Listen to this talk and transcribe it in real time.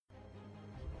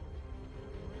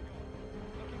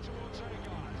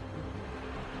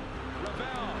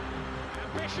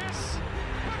Vicious,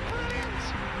 but brilliant.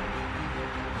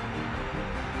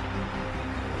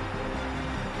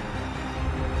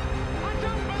 I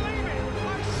don't believe it.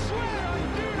 I swear I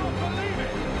do not believe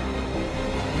it.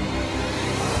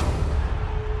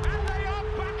 And they are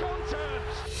back on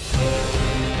terms.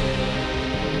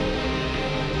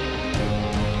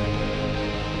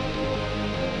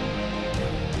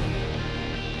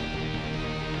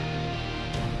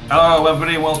 Hello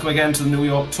everybody and welcome again to the New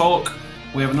York Talk.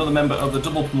 We have another member of the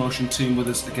double promotion team with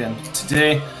us again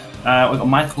today. We've got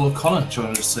Michael O'Connor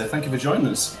joining us today. Thank you for joining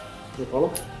us. No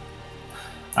problem.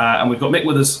 And we've got Mick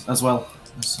with us as well,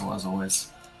 so as always.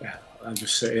 Yeah, I'll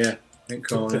just sit here and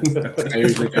call it. I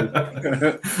usually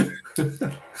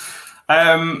do.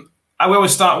 I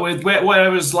always start with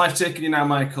where is life taking you now,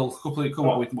 Michael?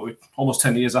 Almost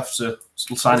 10 years after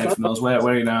still signing from those. Where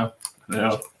are you now?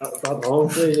 Yeah. That long.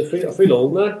 I feel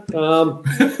old now.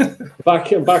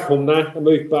 I'm back home now. I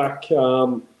moved back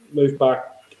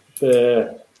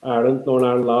to Ireland, Northern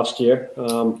Ireland last year.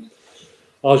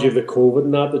 As you have the COVID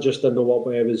and that, I just didn't know what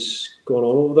way was going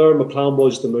on over there. My plan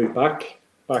was to move back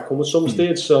home at some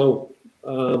stage. So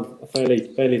I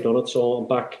finally done it. So I'm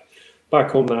back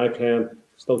home now,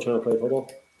 still trying to play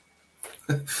football.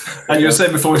 And you were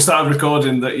saying before we started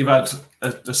recording that you've had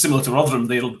a similar to Rotherham.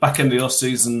 The back end of your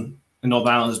season in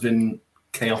Northern Ireland has been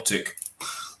chaotic.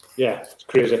 Yeah, it's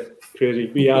crazy.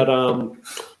 We had, I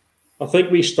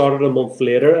think we started a month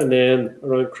later, and then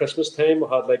around Christmas time, we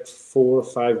had like 4 or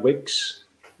 5 weeks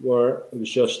where it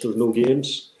was just, there was no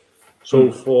games.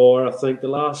 So for, I think, the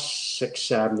last 6,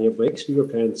 7, 8 weeks, we were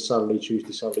playing Saturday,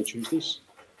 Tuesdays.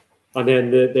 And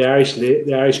then the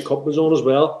Irish Cup was on as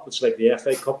well. It's like the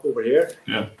FA Cup over here.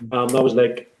 Yeah. That was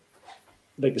like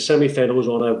the semi-final was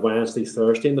on a Wednesday,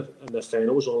 Thursday, and the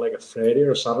final was on like a Friday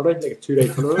or a Saturday, like a 2-day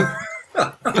turnaround.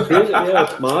 It's crazy, yeah,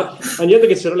 it's mad. And you have to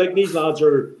consider, like, these lads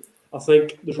are, I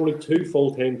think there's only 2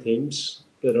 full-time teams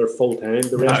that are full-time.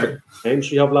 The rest are time.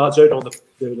 So you have lads out on the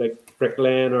like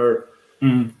bricklaying or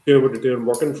doing what they're doing,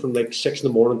 working from like 6 in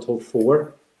the morning till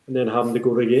 4, and then having to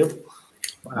go to a game.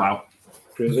 Wow.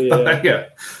 Crazy, yeah. Yeah.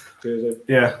 Crazy.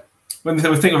 Yeah. When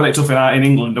they think of it tough in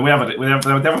England, we have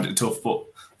it tough, but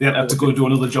they have to go do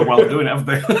another job while they're doing it, haven't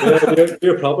they? Yeah,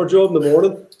 do a proper job in the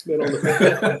morning. Then on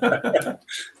the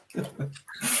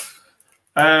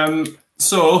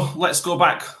So let's go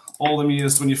back all them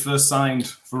years when you first signed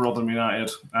for Rotherham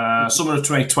United. Summer of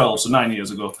 2012, so 9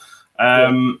 years ago.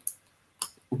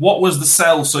 What was the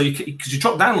sell? So because you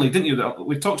dropped down the league, didn't you?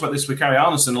 We talked about this with Gary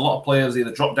Arneson. A lot of players either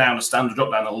dropped down a stand or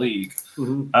dropped down a league.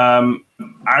 I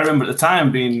remember at the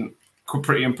time being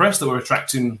pretty impressed that we were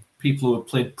attracting people who had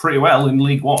played pretty well in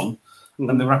League One,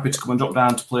 and they were happy to come and drop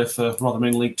down to play for Rotherham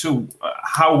in League Two.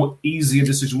 How easy a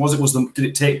decision was it? Did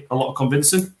it take a lot of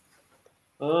convincing?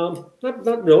 Not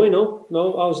really, no.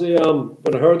 Obviously,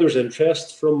 when I heard there was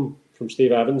interest from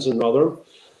Steve Evans in Rotherham,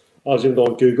 I was even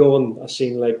on Google and I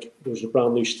seen like there was a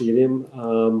brand new stadium,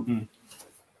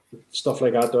 stuff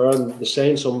like that there, and they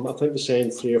signed I think they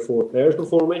signed 3 or 4 players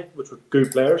before me, which were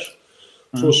good players.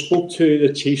 So I spoke to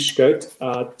the chief scout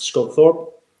at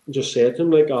Scunthorpe and just said to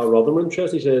him, like, Rotherham are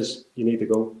interested. He says, you need to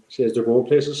go. He says, they're going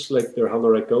places, like they're having the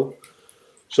right go.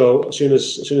 So as soon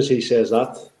as he says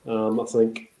that, I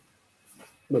think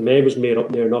my mind was made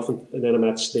up near enough, and then I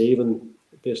met Steve and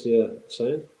basically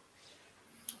signed.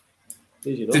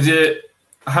 Easy enough.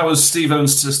 How was Steve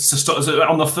Evans to start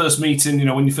on the first meeting? You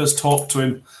know, when you first talked to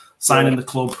him, signing the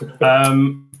club.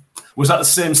 Was that the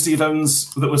same Steve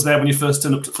Evans that was there when you first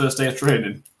turned up to the first day of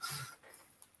training?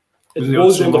 It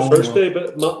was on the first day,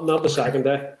 but not the second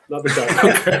day. Not the second.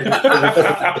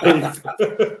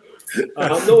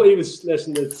 No, he was.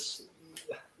 Listen,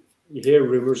 you hear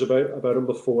rumours about him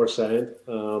before signed.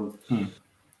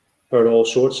 Heard all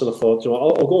sorts, and I thought,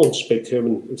 I'll go and speak to him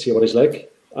and see what he's like.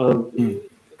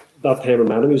 That time I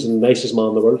met him, he was the nicest man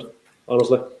in the world,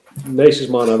 honestly. Nicest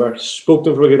man ever. Spoke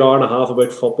to him for a good hour and a half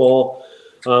about football.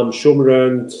 Showed me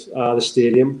around the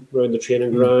stadium, around the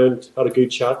training ground, had a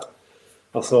good chat.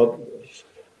 I thought,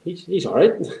 he's all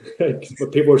right.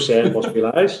 What people were saying must be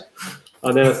lies.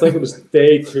 And then I think it was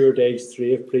day 2 or day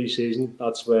 3 of pre-season.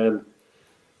 That's when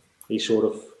he sort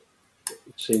of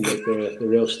seemed like the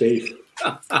real Steve.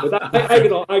 But I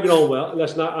get on well.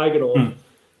 Listen, I get on.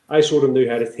 I sort of knew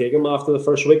how to take him after the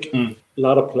first week. A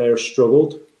lot of players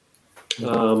struggled.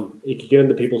 He could get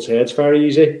into people's heads very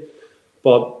easy,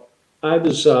 but I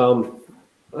was fine.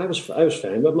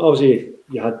 But obviously,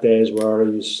 you had days where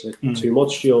he was like too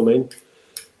much. You know what I mean?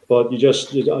 But I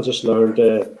just learned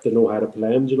to know how to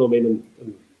play him. Do you know what I mean?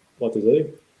 And what to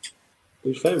do. He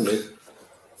was fine with me.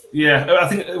 Yeah, I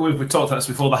think we've talked about this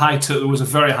before. There was a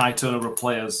very high turnover of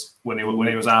players when he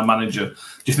was our manager. Do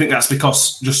you think that's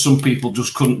because just some people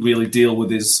just couldn't really deal with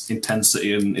his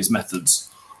intensity and his methods?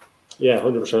 Yeah,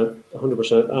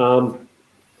 100%.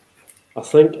 I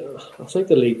think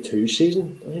the League Two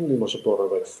season, I think we must have brought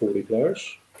out about 40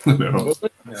 players. Yeah.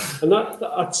 And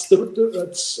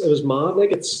it was mad.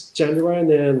 Like, it's January, and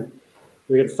then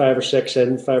we get 5 or 6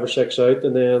 in, 5 or 6 out,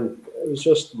 and then it was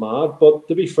just mad. But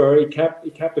to be fair, he kept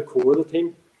the core of the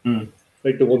team,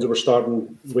 like the ones that were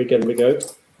starting week in, week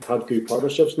out, had good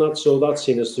partnerships and that. So that's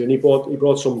seen us through. And he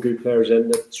brought some good players in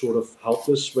that sort of helped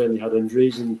us when he had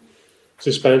injuries and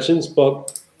suspensions.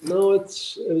 But no, it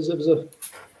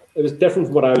was different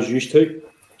from what I was used to. Do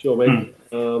you know what I mean?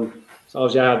 So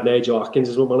obviously I had Nigel Atkins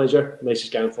as my manager,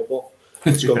 nicest guy in football,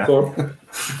 Scunthorpe.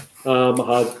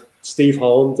 I had Steve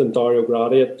Holland and Dario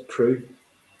Gradi at Crew,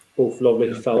 both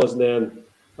lovely fellas, and then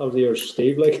obviously there's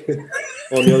Steve, like,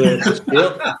 on the other end of the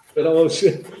scale. You know,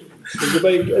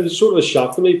 it was sort of a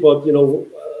shock to me, but you know,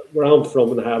 where I'm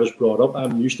from and how I was brought up,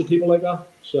 I'm used to people like that,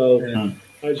 so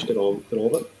I just get on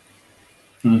with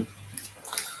it.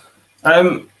 I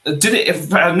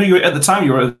knew you at the time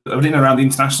you were in and around the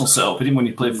international setup, even when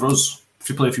you played for us. If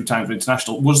you played a few times for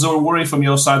international, was there a worry from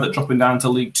your side that dropping down to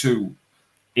League Two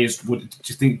do you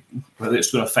think whether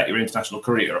it's going to affect your international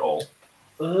career at all?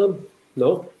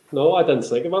 No, I didn't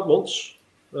think about much.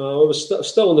 I was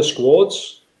still in the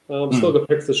squads. Still got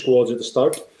picked the squads at the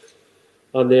start,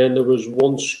 and then there was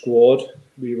one squad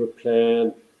we were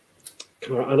playing.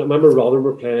 And I remember Rotherham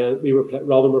were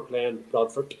playing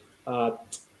Bradford at, I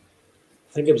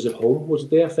think it was at home. Was it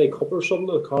the FA Cup or something,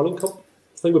 the Carling Cup?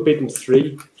 I think we beat them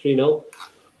 3-0.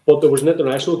 But there was an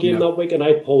international game that week, and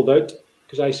I pulled out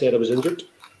because I said I was injured.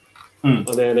 And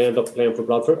then I ended up playing for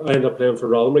Bradford. I ended up playing for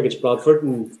Rotherham against Bradford,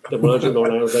 and the manager and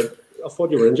I was like, I thought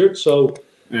you were injured. So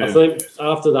I think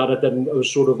after that, I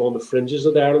was sort of on the fringes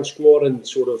of the Ireland squad and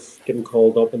sort of getting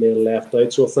called up and then left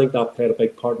out. So I think that played a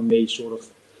big part in me sort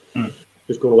of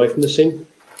just going away from the scene.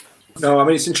 No, I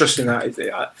mean, it's interesting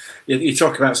that you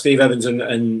talk about Steve Evans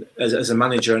and as a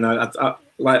manager, and I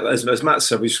like as Matt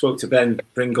said, we spoke to Ben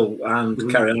Pringle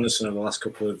and Kerry Anderson over the last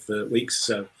couple of weeks.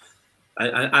 So,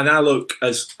 and I look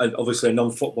as obviously a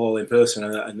non-footballing person,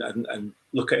 and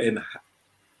look at him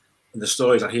and the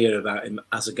stories I hear about him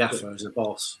as a gaffer, as a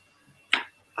boss.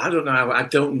 I don't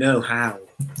know how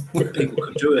people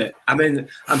can do it. I mean,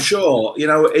 I'm sure, you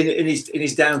know, in his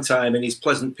downtime, in his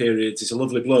pleasant periods, he's a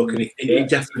lovely bloke, and he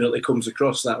definitely comes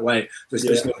across that way.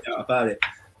 There's no doubt about it.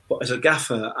 But as a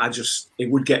gaffer, I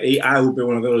would be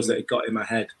one of those that it got in my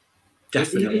head.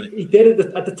 Definitely. He did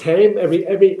it at the time.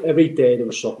 Every day there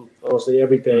was something. Honestly,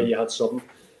 every day you had something.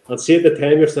 And see, at the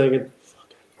time you're thinking,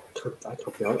 I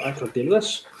can't deal with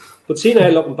this. But see now,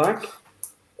 looking back,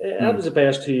 that was the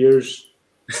best 2 years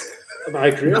of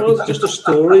my career. It was just the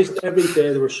stories. Every day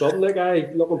there was something. Like,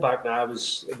 looking back now, it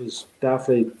was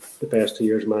definitely the best 2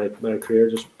 years of my career,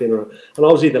 just being around. And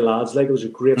obviously the lads, like, it was a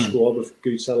great squad with a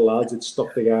good set of lads that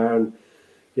stuck together, and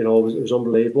you know, it was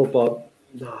unbelievable. But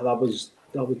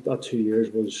that 2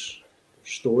 years was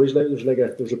stories. Like,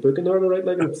 there's a book in there to write.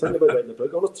 Like, I'm thinking about writing a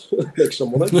book on it. Make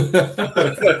some money.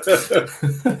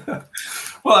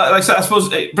 Well, like I said, I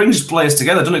suppose it brings players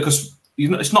together, doesn't it? Because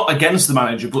it's not against the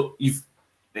manager, but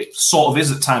it sort of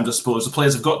is at times, I suppose. The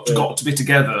players have got to be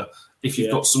together if you've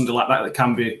got somebody like that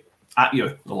can be at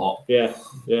you a lot. Yeah,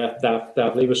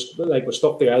 definitely. We're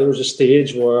stuck together. There was a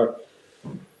stage where,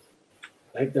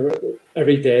 like,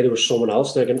 every day there was someone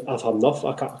else thinking, I've had enough,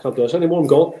 I can't do this anymore, I'm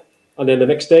gone. And then the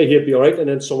next day he'd be all right, and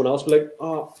then someone else would be like,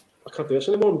 oh, I can't do this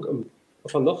anymore,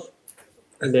 I've had enough.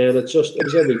 And then it was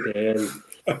every day, and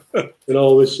you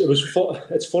know,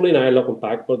 it's funny now looking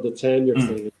back, but at the time you're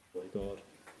thinking, oh my God,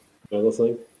 another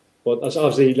thing. But that's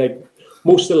obviously, like,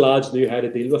 most of the lads knew how to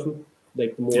deal with him,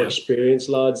 like the more experienced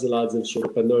lads, the lads that have sort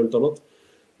of been there and done it.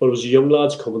 But it was the young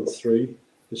lads coming through,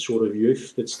 the sort of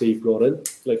youth that Steve brought in,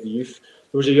 like the youth.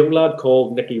 There was a young lad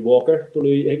called Nicky Walker. Don't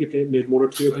know, I think he made 1 or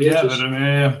 2 appearances.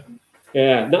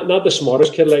 Yeah, not the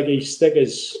smartest kid. Like, his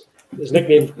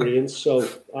nickname's Brains, so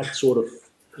that sort of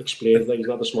explains, like, he's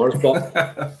not the smartest.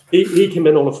 But he came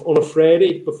in on a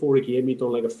Friday before a game. He'd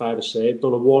done like a 5-a-side,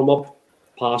 done a warm up,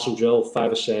 pass and drill,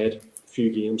 5-a-side, a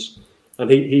few games,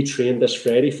 and he trained this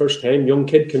Friday first time. Young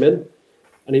kid came in,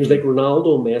 and he was like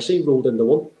Ronaldo and Messi rolled into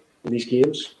one in these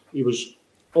games. He was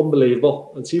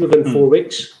unbelievable, and see, within 4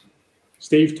 weeks,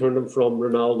 Steve turned him from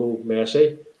Ronaldo,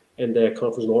 Messi, into a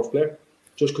Conference North player,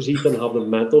 just because he didn't have the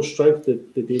mental strength to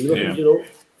deal with it, you know.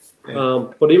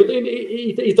 But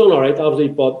he done all right, obviously.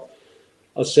 But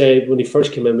I'd say when he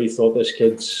first came in, we thought this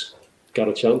kid's got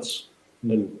a chance,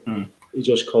 and he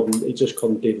just couldn't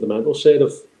deal with the mental side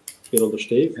of been under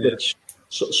Steve, which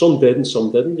some did and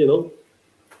some didn't, you know.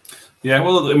 Yeah,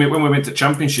 well, I mean, when we went to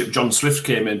Championship, John Swift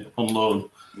came in on loan.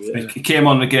 Yeah. He came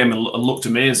on the game and looked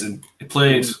amazing. He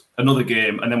played another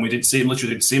game, and then we didn't see him.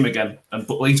 Literally didn't see him again.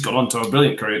 But he's got on to a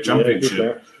brilliant career at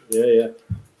Championship. Yeah.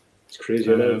 It's crazy.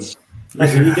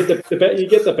 You get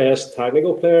the best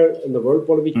technical player in the world,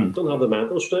 but if you don't have the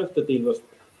mental strength to deal with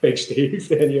Big Steve,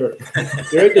 then you're out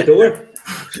the door.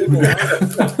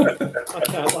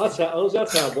 That's how it was.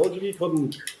 If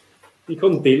you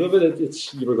couldn't deal with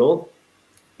it, you were gone.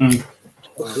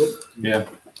 Yeah.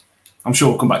 I'm sure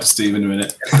we'll come back to Steve in a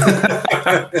minute.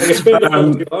 I can spend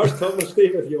a few hours talking to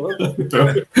Steve if you want.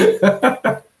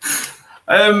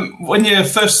 When you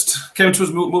first came to us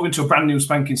moving to a brand new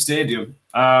spanking stadium,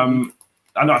 I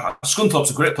know Scunthorpe's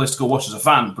a great place to go watch as a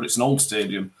fan, but it's an old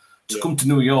stadium. To come to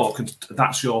New York and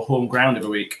that's your home ground every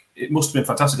week, it must have been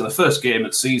fantastic. In the first game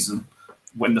of the season,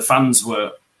 when the fans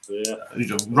were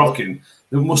rocking,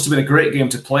 it must have been a great game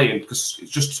to play in because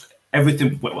it's just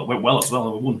everything went well as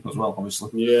well. We won as well,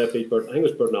 obviously. Yeah, beat Burton. I think it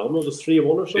was Burton Albion. Was it 3-1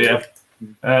 or something? Yeah,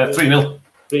 3-0.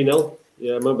 3-0.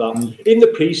 Yeah, I remember that. In the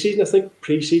pre-season, I think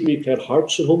we played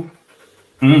Hearts at home.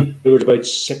 There was about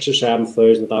 6,000 or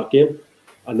 7,000 at that game,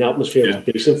 and the atmosphere was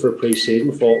decent for a pre-season.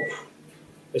 We thought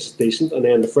this is decent, and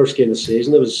then the first game of the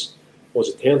season, it was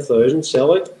it 10,000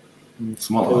 sellout?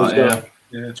 Something like that.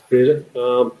 Yeah, it's crazy.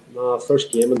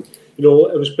 First game, and you know,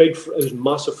 it was big. It was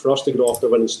massive for us to get off the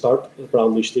winning start at the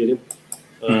brand new stadium,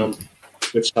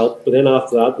 which helped. But then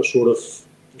after that, we sort of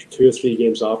 2 or 3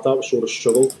 games after that, we sort of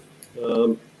struggled.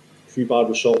 A few bad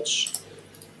results,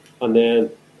 and then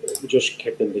we just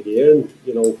kicked into gear. And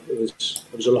you know, it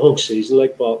was a long season,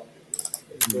 but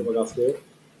we got through it.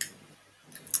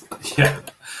 Yeah.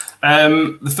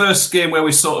 The first game where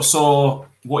we sort of saw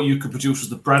what you could produce was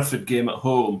the Bradford game at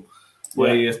home,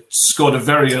 where you scored a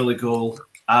very early goal,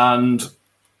 and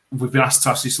we've been asked to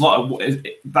ask this a lot.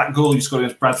 That goal you scored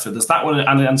against Bradford, there's that one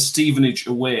and Stevenage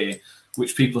away,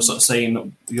 which people are sort of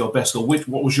saying your best goal. What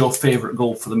was your favourite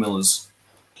goal for the Millers?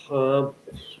 It'd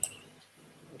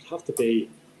have to be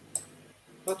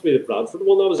the Bradford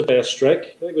one. That was the best strike.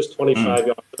 I think it was 25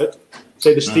 yards out.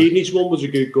 Say the Stevenage one was a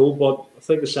good goal, but I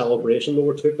think the celebration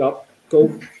overtook that goal.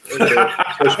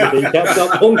 They kept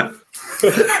that one.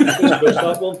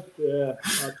 That one. Yeah.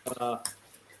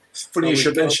 It's funny you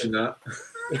should mention that.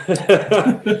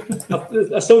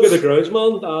 I still get the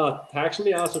groundsman texting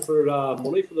me asking for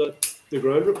money for the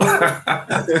ground repair. I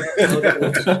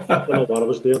don't know what I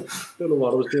was doing. That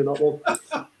one.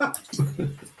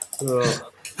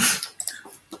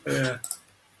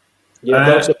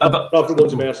 Bradford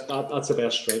one's the best. That's the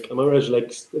best strike. I remember it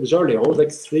was early on. It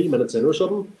was 3 minutes in or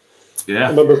something. Yeah. I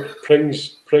remember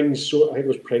Prings. I think it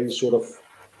was Prings sort of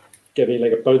gave me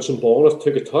a bouncing ball. And I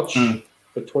took a touch,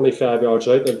 but 25 yards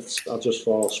out, and I just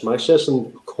smashed this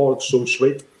and caught it so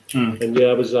sweet. And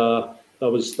yeah, it was that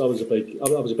was a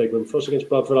big win for us against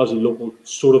Bradford. As a local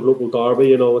derby,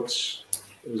 you know, it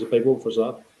was a big one for us.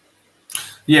 That.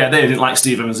 Yeah, they didn't like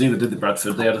Steve Evans either, did they?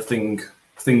 Bradford. They had a thing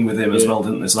with him as well,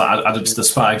 didn't they? So that added to the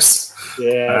spice.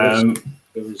 Yeah,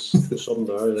 there was something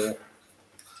there. Yeah.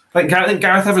 I think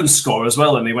Gareth Evans scored as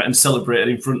well, and he went and celebrated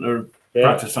in front of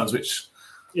Bradford fans, which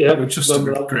was just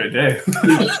a great day.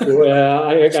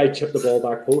 I think I chipped the ball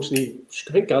back post, and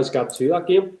I think Gaz got 2 that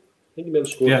game. I think he may have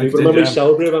scored 2, but I remember he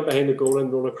celebrated, went behind the goal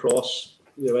and run across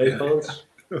the away fans.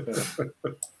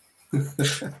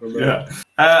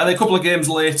 And a couple of games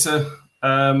later,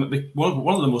 one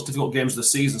of the most difficult games of the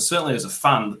season, certainly as a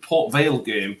fan, the Port Vale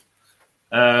game,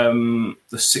 the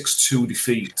 6-2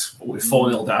 defeat, with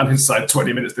 4-0 down inside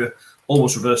 20 minutes, the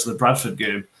almost reverse of the Bradford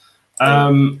game.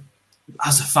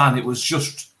 As a fan, it was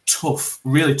just tough,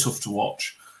 really tough to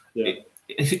watch. Yeah.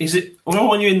 Is it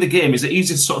when you're in the game? Is it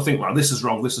easy to sort of think, "Well, this is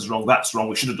wrong, that's wrong.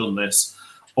 We should have done this,"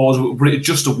 or was it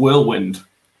just a whirlwind?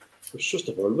 It was just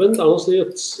a whirlwind. Honestly, it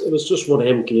was just one of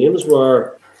them games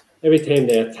where every time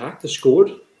they attacked, they scored.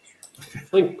 I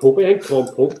think Tom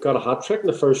Pope got a hat trick in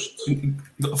the first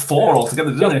 4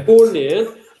 altogether, didn't he? 4 in the end.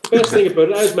 The best thing about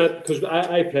it, I was meant because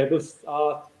I played with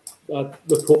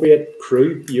Pope at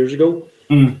Crewe years ago.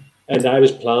 And I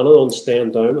was planning on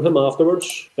staying down with him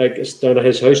afterwards, it's down at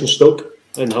his house in Stoke,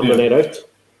 and having a night out.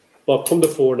 But come to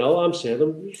 4-0, I'm saying to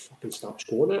him, you fucking stop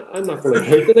scoring. I'm not going to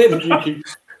out tonight if you keep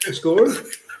scoring.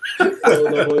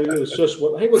 It was just,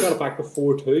 I think we got it back to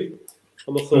 4-2.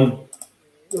 And I thought,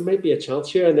 there might be a chance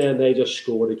here. And then they just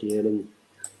scored again. And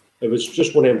it was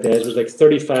just one of them days. It was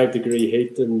 35-degree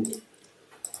heat, and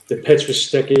the pitch was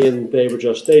sticky, and they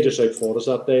just outfought us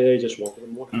that day. They just wanted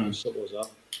them more. Simple as that.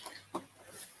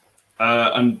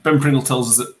 And Ben Pringle tells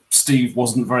us that Steve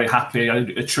wasn't very happy. I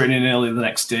did a training early the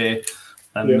next day,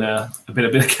 and a bit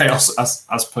of chaos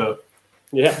as per.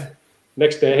 Yeah.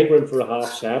 Next day, I think we're in for a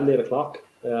 7:30, 8 o'clock.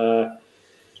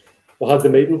 We had the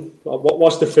meeting.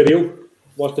 What's the video?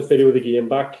 Watched the video of the game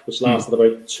back, which lasted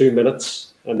about 2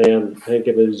 minutes, and then I think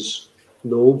it was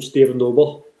David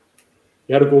Noble.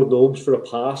 He had to go with Nobes for a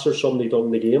pass or something he done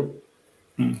in the game,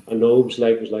 and Nobes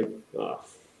was like, fuck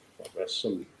this,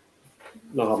 I'm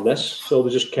not having this. So they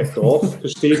just kicked off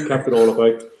because Steve kept it on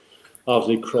about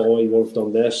obviously Croy would have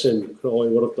done this and Croy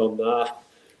would have done that,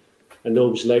 and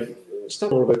Nobes like, it's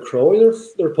not all about Croy.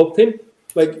 They're a pub team,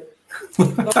 like.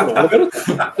 Nothing wrong with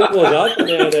it. That was that. And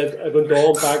then I've been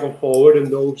going back and forward,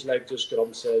 and Nobes like just got up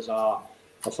and says, I've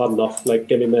had enough. Like,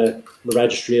 give me my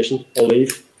registration. I'll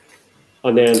leave.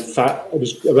 And then it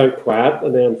was about quiet.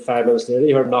 And then 5 minutes later,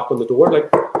 you heard a knock on the door.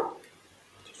 Like,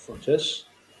 fuck this.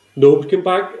 Nobes came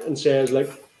back and says, like,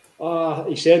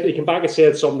 he came back and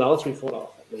said something else. We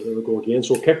thought, here we go again.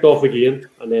 So it kicked off again.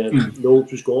 And then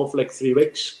Nobes was gone for like 3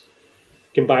 weeks.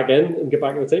 Came back in and get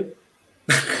back in the team.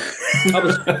 He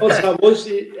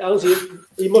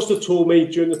must have told me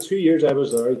during the 2 years I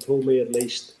was there. He told me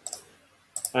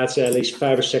I'd say at least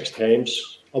 5 or 6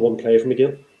 times I won't play for him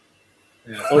again.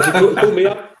 Yeah. He told me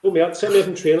that. Sent me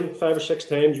from training 5 or 6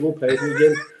 times. You won't play for me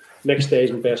again. Next day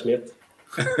he's my best mate.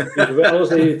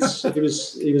 Honestly,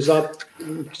 he was that.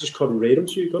 You just couldn't read him.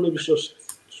 So he was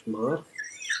just mad.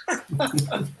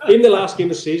 Even the last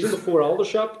game of the season before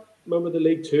Aldershot, remember the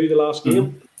League Two, the last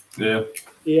game. Yeah.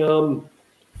 He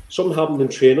something happened in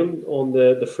training on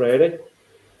the Friday,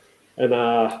 and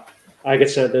I get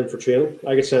sent in for training.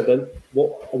 I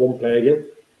won't play again,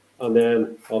 and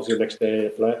then obviously the next day I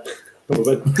play.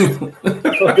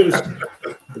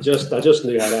 I just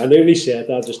knew how. I knew when he said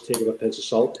that. Just take it with a pinch of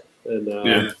salt, and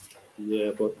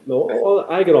but no,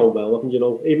 I get on well with him. You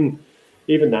know,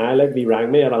 even now, like he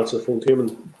rang me, I'd answer the phone to him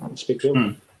and speak to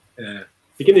him. Yeah.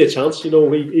 He gave me a chance. You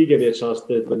know, he gave me a chance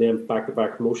to win them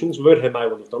back-to-back promotions. Without him, I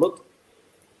wouldn't have done it.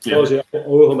 Yeah. I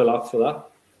owe him a lot for that.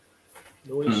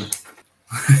 No,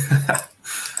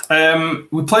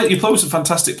 you play with some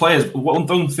fantastic players. One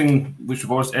thing which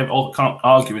we've always all can't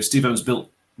argue is Steve Evans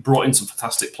brought in some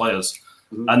fantastic players,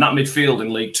 and that midfield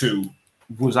in League Two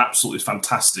was absolutely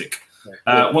fantastic.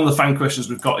 One of the fan questions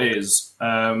we've got is,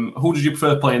 who did you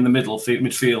prefer play in the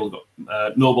midfield?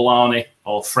 Noble, Arnie,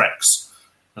 or Frex?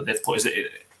 That they've put.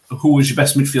 Who was your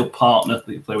best midfield partner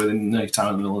that you play with in your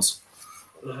time at the Millers?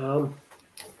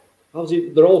 Obviously,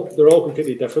 they're all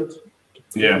completely different.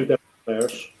 Different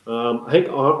players. I think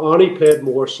Arnie played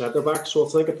more centre back, so I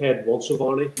think I played once with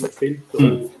Arnie in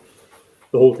midfield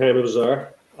the whole time I was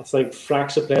there. I think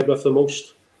Frax I played with the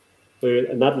most.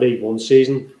 In that League One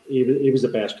season, he was the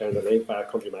best player in the league by a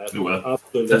country mile.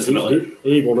 Absolutely,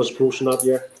 he won his promotion that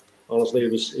year. Honestly,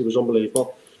 it was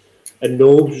unbelievable. And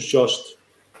Nobes was just,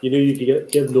 you knew you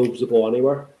could give Nobes the ball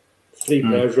anywhere. 3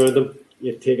 players around him,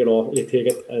 you take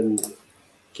it and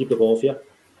keep the ball for you.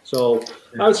 So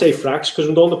I would say Frax, because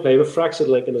we're going to play with Frax at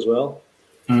Lincoln as well.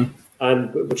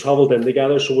 And we travelled in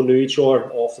together, so we knew each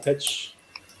other off the pitch.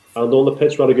 And on the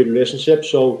pitch, we had a good relationship.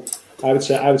 So I would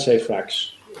say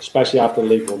Frax, especially after the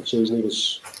League One season, he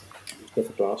was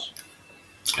different class.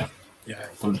 Yeah,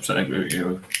 100% agree with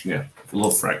you. Yeah,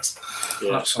 love Frax.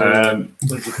 Yeah, absolutely,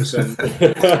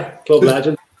 100%. Club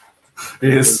legend. He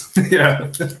is. Yeah.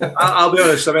 I'll be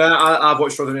honest. I mean, I've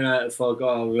watched Rotherham United for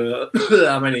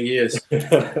how many years?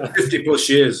 50 plus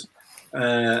years.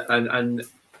 And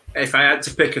if I had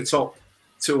to pick a top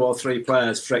 2 or 3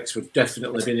 players, Frex would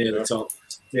definitely be near the top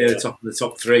of the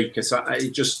top 3, because he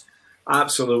just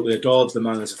absolutely adored the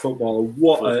man as a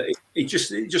footballer. It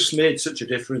just made such a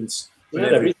difference. He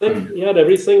had everything. He had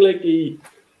everything. Like, he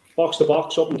box to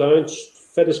box, up and down,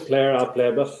 fittest player I've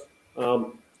played with.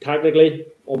 Technically,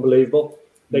 unbelievable.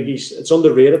 Like, it's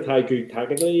underrated how good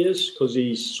technically he is, because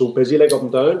he's so busy, like, up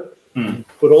and down.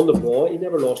 But on the ball, he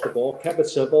never lost the ball. Kept it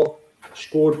simple.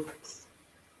 Scored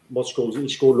much goals. He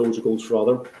scored loads of goals for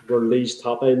Rotherham. Released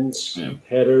top ends,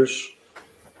 headers.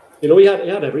 You know, he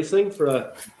had everything for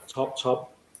a top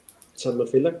centre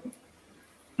midfielder.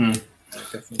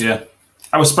 Yeah.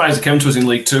 I was surprised he came to us in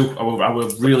League Two. I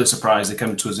was really surprised he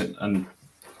came to us and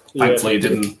thankfully he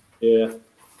didn't. Yeah.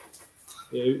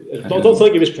 I don't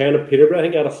think he was playing at Peterborough. I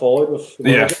think he had a fall with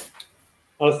and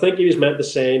I think he was meant to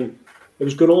sign. It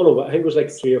was going on, I think it was like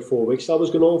 3 or 4 weeks that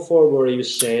was going on for, where he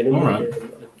was signing.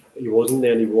 He wasn't,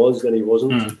 then he was, then he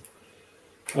wasn't.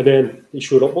 And then he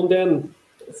showed up one day, and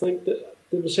I think that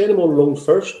they were signing him on loan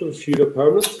first with a few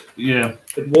permanent. Yeah.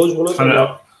 It was one of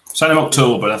them. Signed him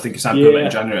October, but I think he signed permanent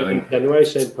in January, I think. January,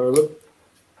 signed permanent.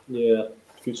 Yeah,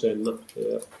 good signing that.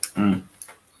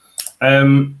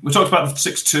 We talked about the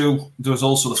 6-2. There was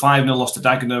also the 5-0 loss to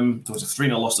Dagenham. There was a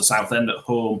 3-0 loss to Southend at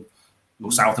home.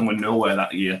 Well, Southend went nowhere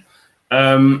that year.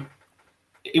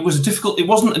 It was difficult. It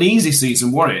wasn't an easy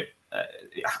season, was it?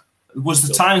 Was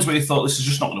the times where you thought this is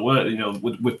just not going to work? You know,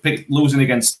 we're losing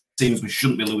against teams we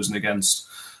shouldn't be losing against.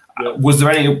 Was there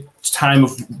any time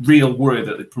of real worry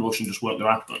that the promotion just weren't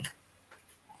going to happen?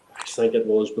 I think it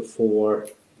was before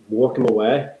Morecambe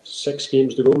away. 6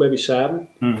 games to go, maybe 7.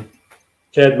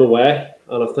 Played them away,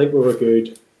 and I think we were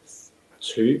good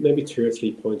 2 or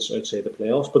 3 points outside the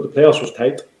playoffs. But the playoffs was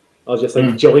tight. As you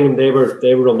think, Gillingham, they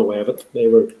were on the way of it. They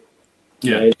were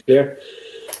there.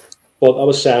 But that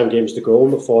was 7 games to go,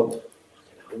 and I thought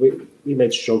we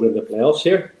might struggle in the playoffs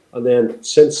here. And then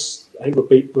since I think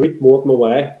we beat Morecambe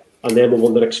away, and then we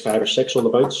won the next 5 or 6 on the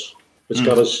bounce, which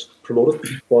got us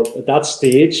promoted. But at that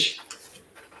stage,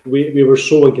 we were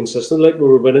so inconsistent. Like we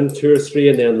were winning 2 or 3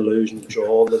 and then losing and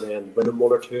drawing, and then winning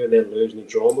 1 or 2 and then losing and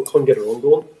drawing. We couldn't get our own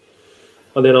going.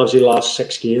 And then obviously the last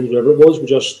 6 games, whatever it was, we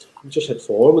just hit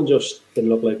form and just didn't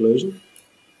look like losing.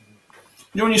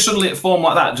 You know, when you suddenly hit form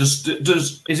like that, is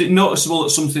it noticeable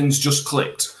that something's just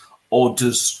clicked, or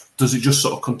does it just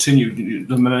sort of continue?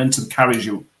 The momentum carries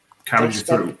you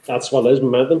through. That's what it is,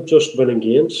 momentum. Just winning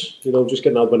games. You know, just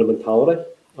getting that winning mentality.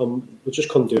 We just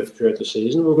couldn't do it throughout the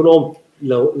season. We're going on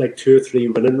like 2 or 3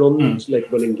 winning runs,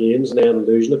 like winning games, and then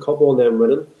losing a couple and then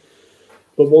winning.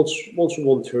 But once we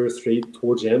won 2 or 3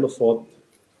 towards the end, I thought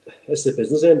it's the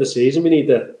business end of the season. We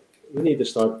need to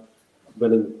start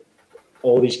winning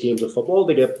all these games of football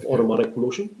to get automatic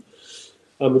promotion.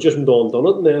 And we just went on and done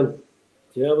it, and then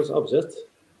that was it.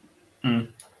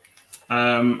 And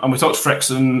we talked to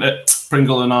Frexon at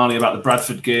Pringle and Arnie about the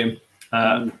Bradford game.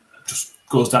 Just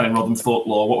goes down in Rotherham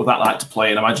folklore. What would that like to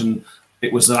play? And I imagine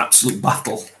it was an absolute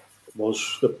battle. It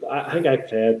was. I think I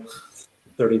played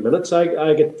 30 minutes.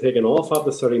 I get taken off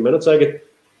after 30 minutes. I get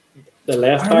the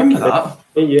left back.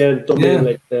 And done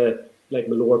me like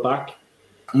my lower back.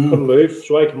 Couldn't move,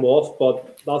 so I came off.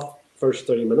 But that first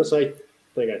 30 minutes, I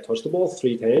think I touched the ball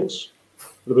 3 times.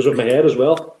 It was with my head as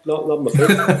well, not my foot.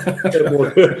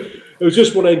 It was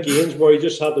just one of those games where you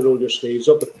just had to roll your sleeves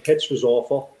up. The pitch was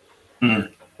awful. It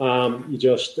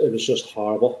was just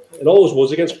horrible. It always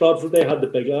was against Bradford. They had the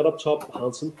big lad up top,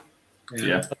 Hansen.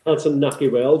 Hansen, Naki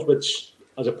Wells, which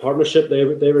as a partnership they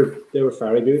were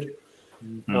very good.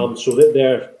 So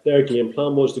their game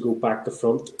plan was to go back to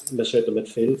front, miss out the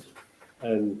midfield,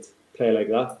 and play like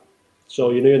that.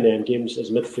 So you knew in the end games as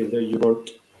a midfielder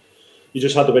you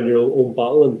just had to win your own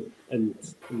battle, and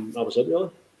that was it really.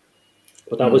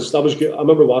 But that was good. I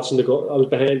remember watching the goal. I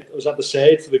was at the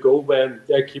side for the goal when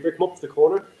their keeper came up to the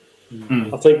corner.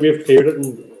 I think we've cleared it,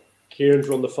 and Kieran's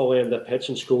run the full end of the pitch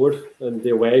and scored. And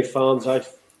the away fans,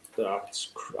 that's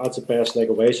the best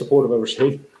away support I've ever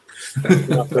seen.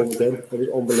 That goal was in. It was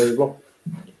unbelievable.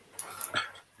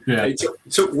 Yeah, it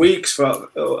took weeks for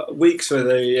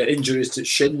the injuries to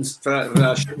shins for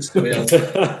our shins to be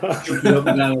jumping up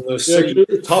and down on those seats.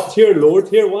 The top tier and lower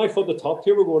tier. Well, I thought the top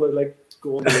tier were going to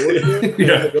go on the lower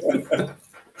tier.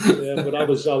 But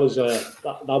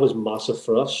that was massive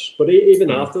for us. But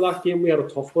even after that game, we had a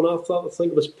tough one after that. I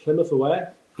think it was Plymouth away.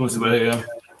 Plymouth away, yeah.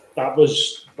 That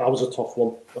was a tough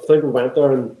one. I think we went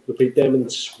there and we beat them in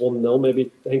 1-0.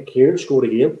 Maybe I think Kieran scored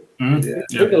again. I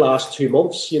think the last 2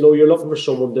 months, you're looking for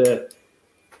someone to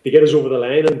get us over the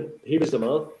line, and he was the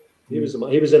man. He was the man.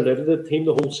 He was in the team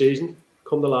the whole season.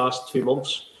 Come the last 2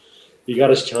 months, he got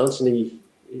his chance, and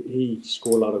he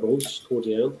scored a lot of goals towards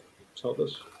the end. So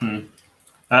this.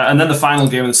 And then the final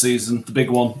game of the season, the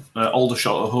big one,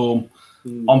 Aldershot at home.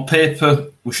 On paper,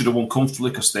 we should have won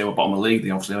comfortably because they were bottom of the league. They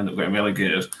obviously ended up getting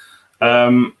relegated.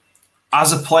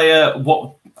 As a player,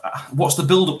 what's the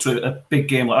build up to a big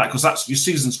game like that? Because that's your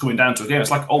season's coming down to a game.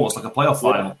 It's almost like a playoff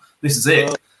final. This is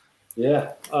it. You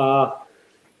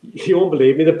won't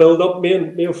believe me. The build up. Me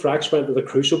and Frax went to the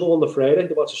Crucible on the Friday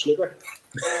to watch a snooker.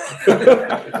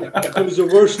 It was the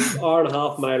worst hour and a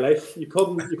half of my life. You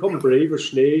couldn't breathe or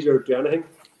sneeze or do anything.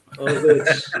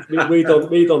 We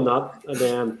done that, and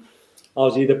then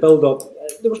obviously the build up.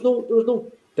 There was no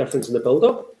difference in the build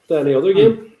up to any other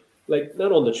game.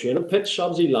 Not on the training pitch.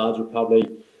 Obviously, lads were probably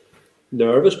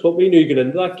nervous, but we knew going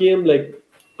into that game.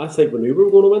 I think we knew we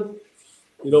were going to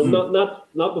win.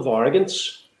 Not with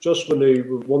arrogance. Just we knew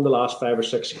we won the last 5 or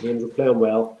 6 games. We're playing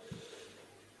well.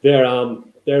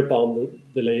 They're bombed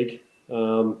the league,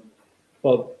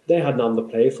 but they had nothing to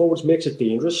play for, which makes it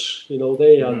dangerous.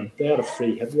 They had a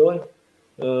free hit really.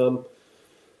 But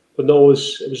no, it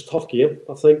was a tough game.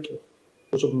 I think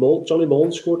Johnny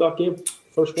Mullins scored that game.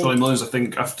 First one. Johnny Mullins, I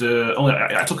think, after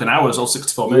I took an hour, it was all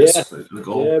 64 minutes. The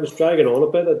goal. Yeah, it was dragging on a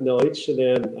bit at 0 each, and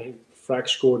then I think Frack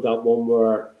scored that one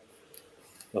where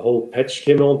the whole pitch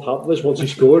came on top of us once he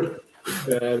scored.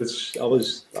 I was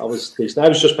decent. I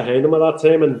was just behind him at that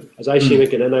time, and as I seen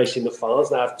it get in, I seen the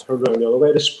fans, and I had to turn around the other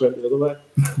way to sprint the other way.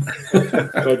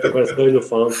 About 1,000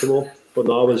 fans come up, but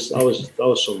no, that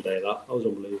was some day. That was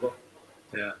unbelievable.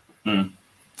 Yeah.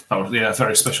 That was a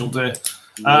very special day.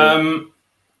 Yeah.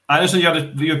 I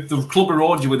understand the club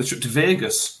rewarded you with a trip to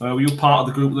Vegas. Were you part of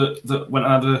the group that went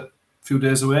and had a few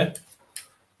days away?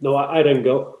 No, I didn't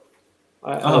go.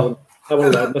 I won't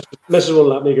let Mrs. won't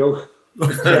let me go.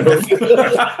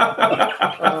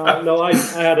 No, I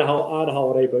had a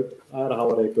holiday booked. I had a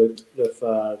holiday booked with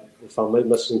the family,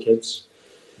 Mrs. and kids.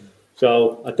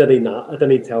 So I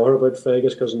didn't tell her about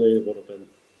Vegas because I knew it would have been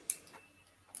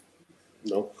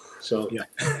no. So yeah,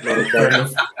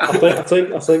 I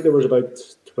think there was about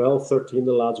 12, 13 of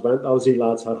the lads went. Obviously,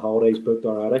 lads had holidays booked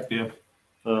already. Yeah.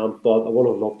 But I would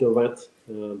have loved to have went.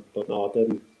 But no, I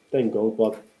didn't go.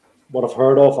 But what I've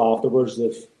heard of afterwards, they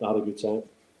had a good time.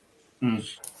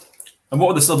 And what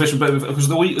were the celebration? Because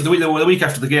the week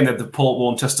after the game, they had the Port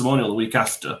Warne testimonial. The week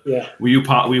after, yeah. Were you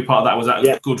part of that? Was that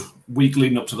a good week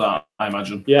leading up to that? I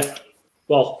imagine. Yeah.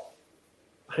 Well,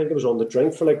 I think I was on the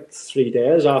drink for like 3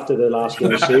 days after the last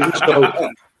game of the season. So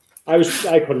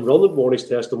I couldn't run at Warnie's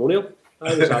testimonial.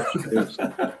 I was absolutely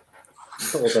a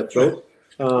little bit drunk.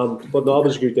 But no, it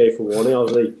was a good day for Warnie.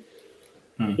 Obviously,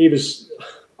 he was.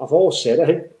 I've always said, I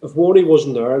think if Warnie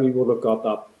wasn't there, we wouldn't have got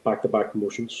that back-to-back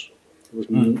promotions.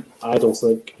 I don't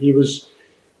think he was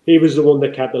the one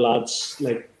that kept the lads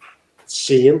like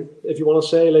sane, if you want to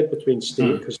say, like between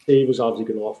Steve, because Steve was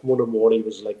obviously going off. One and Warnie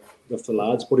was like with the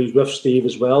lads, but he was with Steve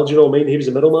as well. Do you know what I mean? He was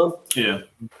the middleman. Yeah.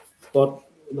 But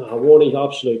no, Warnie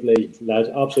absolute legend.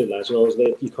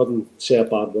 You couldn't say a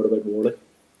bad word about Warnie,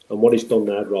 and what he's done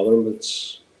now at Rotherham,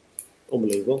 it's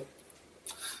unbelievable.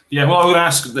 Yeah, well, I would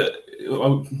ask that.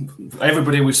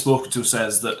 Everybody we've spoken to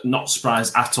says that not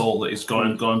surprised at all that he's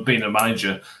gone and been a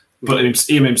manager, but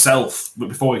him himself,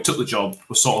 before he took the job,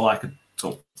 was sort of like,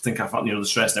 I think I felt the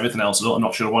stress and everything else. I'm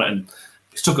not sure I want it, and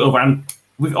he's took it over. And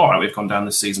we've gone down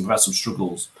this season. We've had some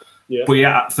struggles, but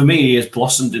yeah, for me, he has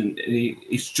blossomed, and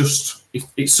it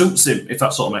suits him, if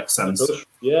that sort of makes sense.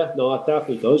 Yeah, no, it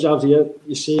definitely does. Obviously,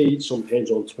 you see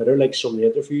sometimes on Twitter, like some of the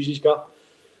interviews he's got,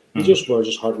 he just wears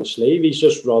his heart on his sleeve. He's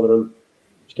just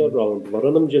He's got Rotherham blood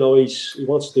in him. He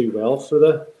wants to do well for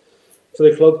the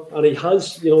club, and he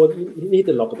has. You need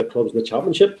to look at the clubs in the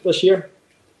Championship this year.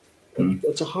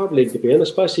 It's a hard league to be in,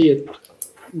 especially.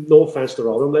 No offence to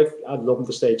Rotherham, like I'd love them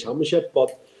to stay Championship,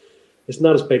 but it's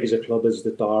not as big as a club as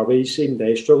the Derbys. Even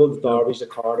they struggle. The Derbys, the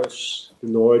Cardiffs, the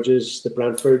Norwiches, the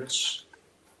Brentfords.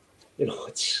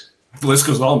 It's the list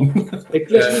goes on.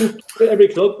 Every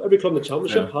club in the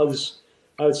Championship has.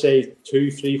 I would say 2,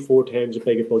 3, 4 times a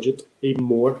bigger budget, even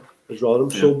more, as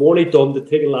Rotherham. So what he done to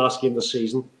take the last game of the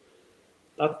season,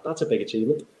 that's a big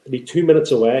achievement. To be 2 minutes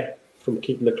away from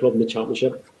keeping the club in the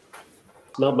Championship,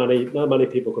 not many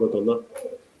people could have done that.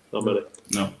 Not many.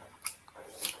 No,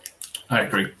 I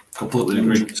agree. Completely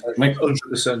agree.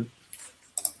 100%.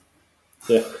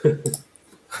 Yeah.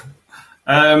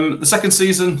 The second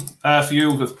season for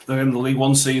you, in the League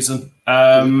One season.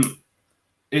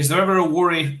 Is there ever a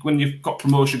worry when you've got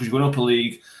promotion because you're going up a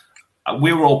league?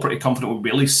 We were all pretty confident we'd be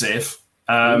at least safe.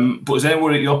 But is there any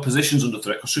worry that your position's under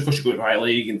threat? Because of course you're going to a higher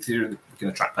league, in theory, you can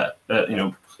attract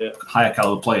higher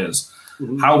caliber players.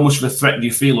 How much of a threat do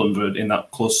you feel under in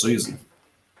that close season?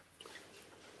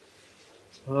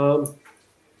 No,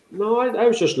 I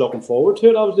was just looking forward to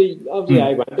it. Obviously,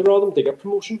 I went to Rotherham to get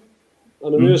promotion.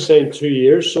 And I knew I was saying 2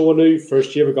 years, so I knew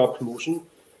first year we got promotion.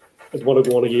 I'd want to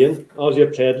go on again. Obviously,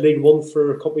 I played League One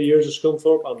for a couple of years at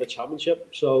Scunthorpe and the Championship.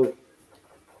 So,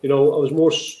 I was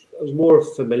more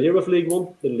familiar with League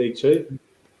One than League Two.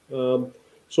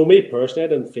 So, me personally, I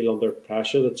didn't feel under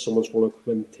pressure that someone's going to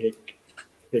come and take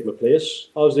my place.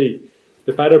 Obviously,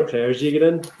 the better players you get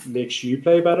in makes you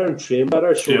play better and train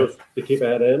better, to keep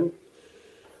ahead of him.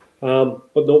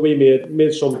 But no, we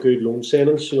made some good loan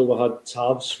signings. We had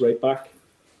Tavs right back,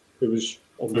 who was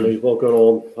unbelievable, going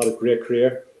on, had a great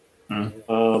career.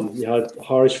 You had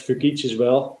Haris Fukic as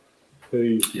well,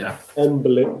 who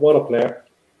unbelievable, what a player,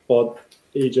 but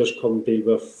he just couldn't deal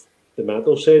with the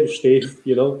mental side of Steve.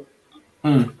 He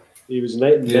was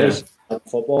nice at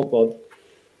football, but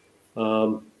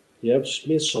just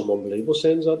made some unbelievable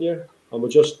signs that year, and we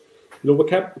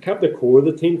kept the core of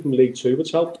the team from League Two,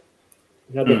 which helped.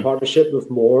 We had the partnership with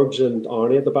Morgs and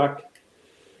Arnie at the back.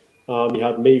 You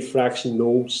had me, Frax, and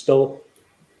Noel still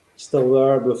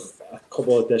there with a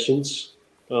couple of additions.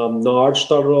 Nard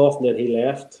started off and then he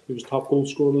left. He was top goal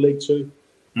scorer in League Two.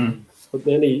 But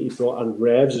then he brought in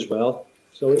Revs as well.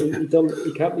 So he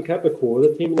kept the core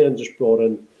of the team, and then just brought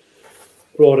in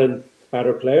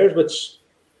better players,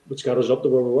 which got us up to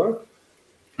where we were.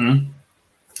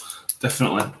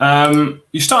 Definitely.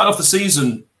 You started off the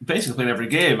season basically playing every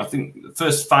game. I think the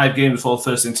first 5 games before the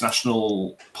first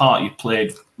international part, you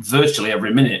played virtually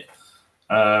every minute.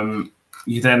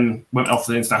 You then went off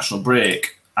the international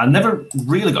break. I never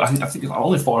really got. I think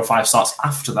only 4 or 5 starts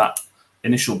after that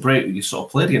initial break that you sort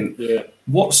of played again. Yeah.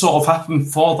 What sort of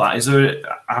happened for that? Is there?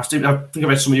 I think I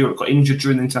read some of you got injured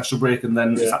during the international break, and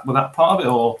then was that part of it,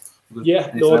 or?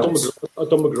 Yeah, no, I've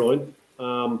done my groin.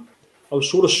 I was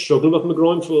sort of struggling with my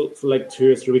groin for like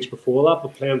 2 or 3 weeks before that,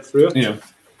 but playing through it. Yeah.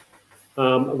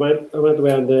 I went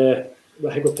away and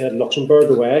I think we played Luxembourg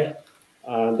away,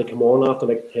 and they come on after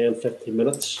like 10, 15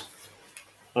 minutes.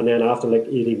 And then after like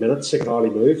 80 minutes, I could hardly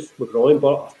move my groin,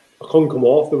 but I couldn't come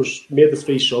off. Made the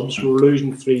 3 subs, we were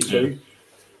losing 3-2. And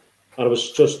I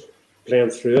was just playing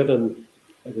through it, and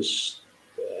it was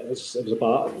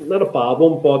not a bad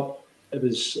one, but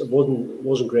it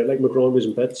wasn't great. Like my groin was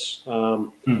in bits.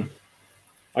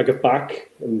 I got back,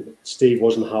 and Steve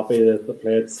wasn't happy that I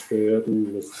played through it,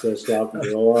 and with this, that, and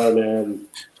the other. And then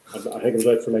I think I was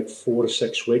out for like 4 to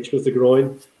 6 weeks with the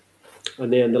groin.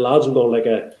 And then the lads went on I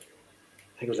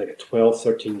think it was like a 12,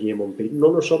 13 game unbeaten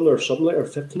run or 15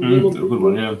 game unbeaten good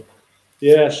one, yeah.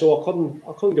 Yeah, so I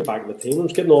couldn't get back in the team. I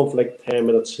was getting on for like 10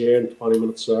 minutes here and 20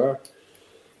 minutes there.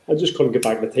 I just couldn't get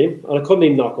back in the team, and I couldn't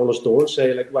even knock on his door and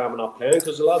say like, "Why am I not playing?"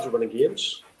 Because the lads are winning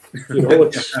games. Which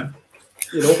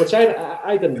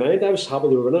I didn't mind. I was happy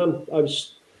they were winning. I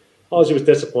was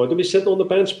disappointed to be sitting on the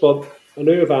bench, but I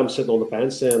knew if I'm sitting on the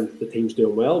bench, then the team's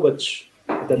doing well, which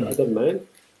I didn't mind.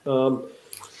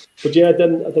 But yeah, I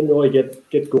didn't really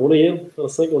get going again. I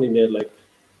think I only made like,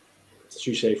 as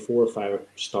you say, 4 or 5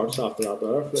 starts after that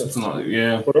there. Something like that,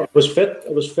 yeah. But I was fit.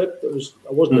 I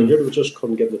wasn't injured. I just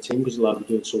couldn't get in the team because the lads were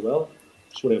doing so well.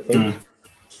 That's what I think.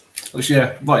 Which,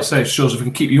 yeah, like I say, shows if we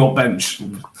can keep you on bench,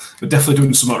 we're definitely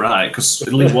doing something right. Because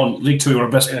in League 1, League 2 are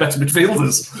our better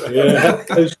midfielders. Yeah,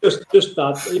 it was just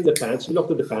that. Even the defence. You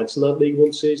looked at the defence in that League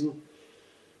 1 season.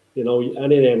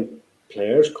 Any of them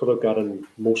players could have got in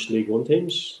most League 1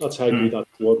 teams. That's how good that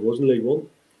squad was in League 1.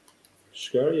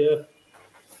 Scary, yeah.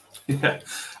 Yeah.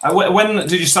 When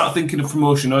did you start thinking of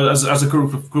promotion as a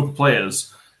group of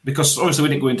players? Because obviously we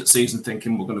didn't go into the season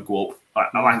thinking we're going to go up.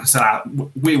 Like I said, I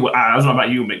don't know about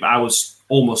you, Mick, but I was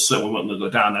almost certain we weren't going to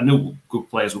go down. I knew good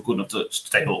players were good enough to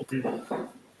stay up.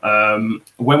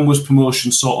 When was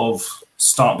promotion sort of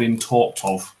start being talked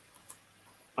of?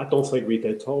 I don't think we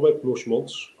did talk about promotion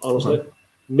once, honestly. Okay.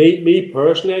 Me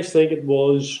personally, I think it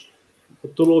was. I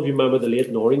don't know if you remember the late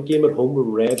Northern game at home where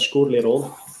Red scored late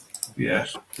on.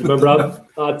 Yes. Remember that?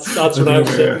 That's when I was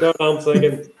sitting there. I'm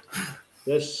thinking,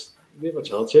 we have a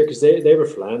chance here because they were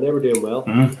flying, they were doing well.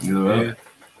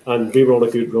 And we were on a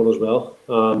good run as well.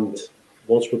 And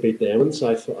once we beat the Emmons,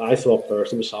 I thought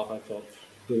personally myself,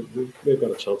 we've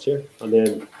got a chance here. And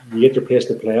then you get your place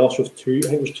in the playoffs with 2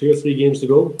 or 3 games to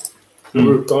go. We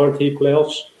were guaranteed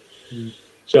playoffs.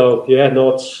 So yeah,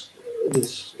 no,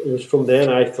 it was from then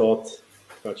I thought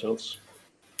got a chance.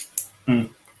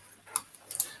 Something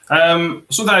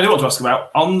I do want to ask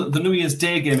about on the New Year's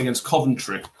Day game against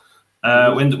Coventry, we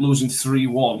ended up losing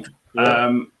 3-1.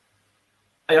 Yeah.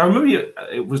 I remember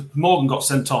it was Morgan got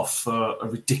sent off for a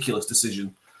ridiculous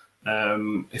decision.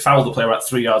 He fouled the player at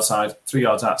 3 yards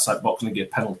outside box and he gave a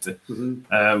penalty.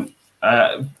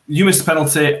 You missed the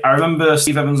penalty. I remember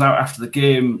Steve Evans out after the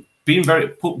game being very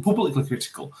publicly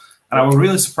critical, and I was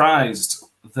really surprised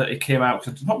that it came out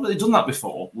because I've not really done that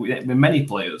before with many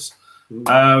players.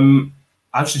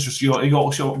 I was just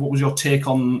what was your take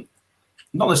on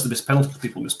not just the missed penalty because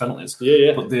people miss penalties,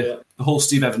 but the whole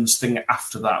Steve Evans thing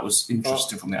after that was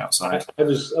interesting from the outside. I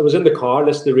was in the car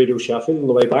listening to Radio Sheffield on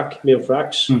the way back, me and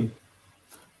Frax, and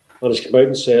he's come out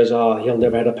and says, he'll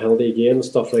never had a penalty again and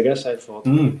stuff like this. I thought,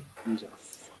 he's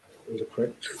a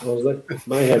prick. Honestly,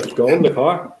 my head was gone in the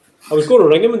car. I was going to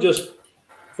ring him and just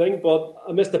think, but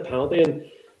I missed the penalty, and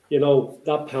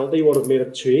that penalty would have made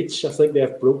it 2 each. I think they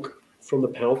have broke from the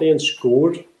penalty and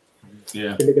scored.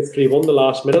 Yeah, to make it 3-1 the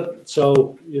last minute.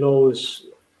 So I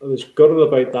was gutted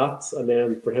about that, and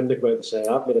then for him to come out and say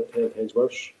that made it 10 times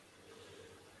worse.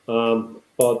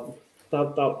 But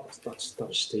that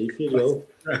was Steve,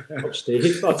 that was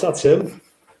Steve. That's him.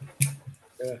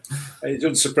 Yeah. It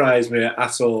doesn't surprise me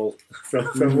at all from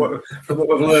what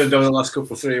we've learned over the last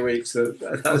couple of 3 weeks.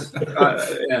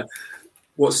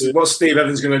 What's Steve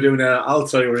Evans going to do now? I'll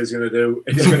tell you what he's going to do.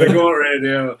 He's going to go on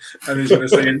radio and he's going to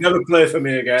say, "He'll never play for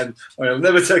me again, or he'll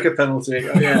never take a penalty."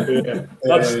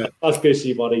 That's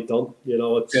basically what he's done.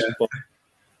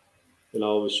 You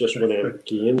know, it was just one of them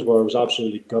games where I was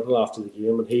absolutely gutted after the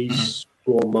game, and he's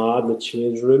going mad in the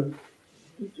change room.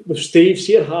 With Steve,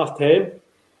 see at half time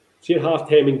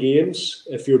in games,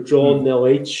 if you're drawing 0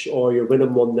 each or you're winning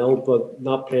 1-0 but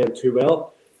not playing too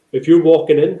well, if you're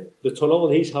walking in the tunnel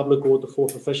and he's having to go at the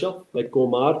fourth official, like go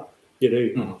mad, you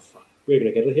know, oh, fuck, we're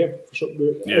going to get it here.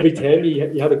 Every time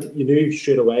you knew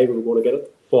straight away we were going to get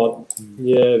it. But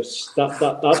yeah,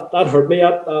 that hurt me.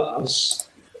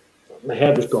 My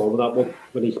head was gone with that one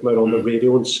when he came out on the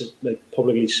radio and like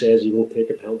publicly says he won't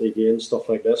take a penalty again, stuff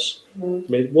like this. I mean,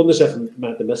 it wasn't as if he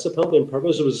meant to miss the penalty on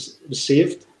purpose. It was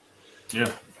saved.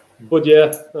 Yeah. But yeah,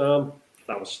 that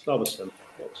was him.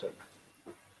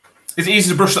 It's easy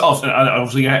to brush that off.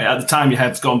 Obviously, at the time your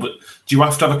head's gone, but do you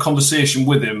have to have a conversation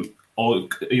with him, or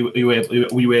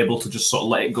were you able to just sort of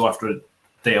let it go after a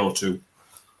day or two?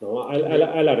 No, I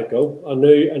let it go. I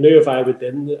knew if I went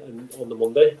in on the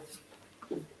Monday,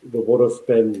 there would have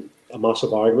been a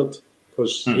massive argument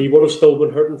because he would have still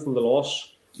been hurting from the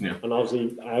loss, and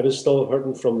obviously I was still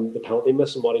hurting from the penalty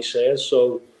miss and what he says.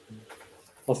 So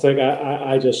I think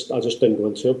I just didn't go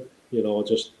into him. You know,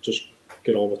 just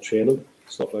get on with training,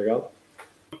 stuff like that.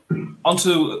 We'll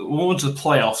move on to the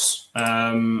playoffs.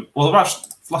 Well, the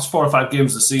last 4 or 5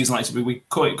 games of the season, like we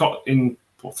got in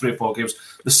 3 or 4 games.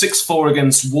 The 6-4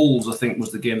 against Wolves, I think,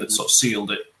 was the game that sort of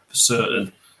sealed it for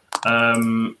certain.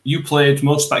 You played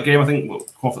most of that game, I think,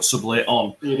 come off at sub late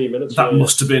on. 80 minutes. That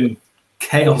must have been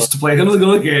chaos to play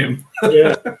another game.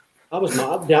 Yeah, that was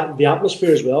mad. The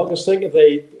atmosphere as well. Because think if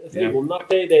they won that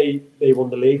day, they won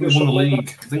the league. They won the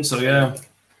league. I think so. Yeah.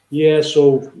 Yeah.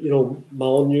 So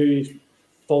Molyneux,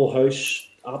 full house,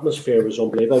 atmosphere was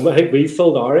unbelievable. I think we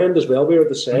filled our end as well. We were at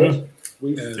the side.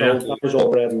 We filled that was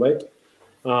all red and white.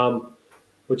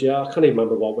 But yeah, I can't even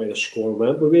remember what way the score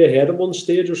went. Were we ahead at one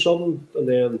stage or something? And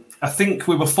then I think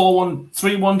we were 4-1,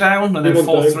 3-1 down, and then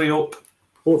 4-3 up.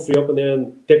 4-3 up, and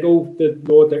then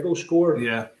Dicko score.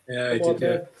 Yeah, he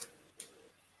did.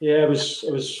 Yeah, it was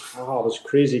a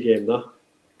crazy game. That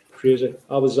crazy.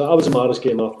 I was the maddest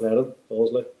game I've played in,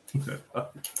 honestly.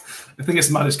 I think it's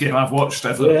the maddest game I've watched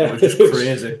ever. Yeah. It was just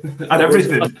crazy. And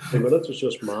everything. 10 minutes was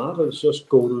just mad. It was just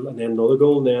goal and then another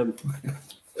goal, and then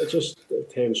it just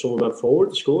time someone went forward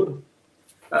and scored.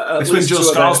 It's when Joe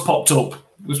Scars popped up.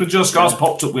 It was when Joe Scars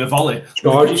popped up with a volley.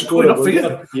 Scars, he scored a volley.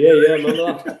 Yeah, remember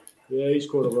that? Yeah, he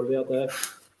scored a volley out there.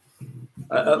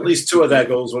 At least 2 of their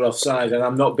goals were offside, and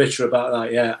I'm not bitter about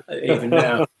that yet, even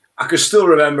now. I can still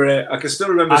remember it. I can still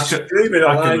remember screaming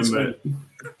at linesmen.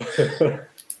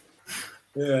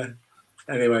 Yeah.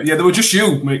 Anyway. Yeah, they were just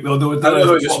you, Mick, though. There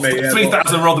were just me,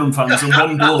 3,000 Rotherham fans and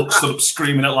one bloke stood up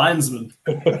screaming at linesmen.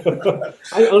 Right.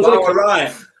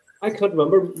 I couldn't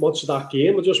remember much of that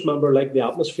game. I just remember like the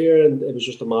atmosphere, and it was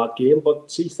just a mad game.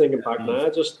 But see, thinking back now, I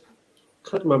just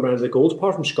can't remember any of the goals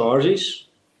apart from Scarsy's,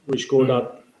 where he scored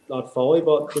that volley.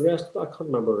 But the rest, I can't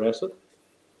remember the rest of it.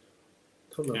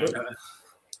 Can't remember.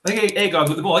 I think Agog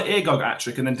with the ball, Agog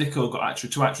hat-trick, and then Dicko got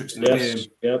hat-trick, 2 hat-tricks in the game.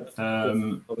 Yep.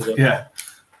 Yeah.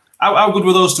 How good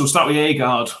were those two? Start with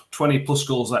Agard, 20-plus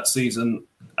goals that season.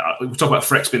 We talk about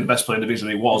Frex being the best player in the division,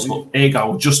 he was, but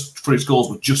Agard, just for his goals,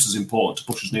 were just as important to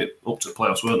push us up to the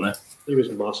playoffs, weren't they? He was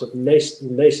massive.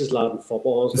 Nicest lad in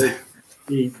football, honestly.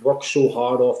 He worked so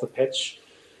hard off the pitch.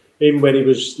 Even when he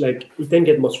was like, he didn't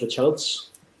get much of a chance.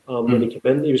 When he came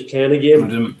in, he was playing a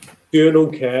game, doing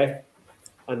okay,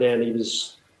 and then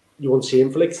you won't see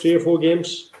him for like 3 or 4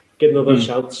 games, get another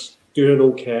chance, doing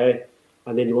okay,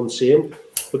 and then you won't see him.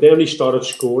 But then he started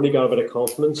scoring, he got a bit of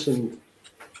confidence, and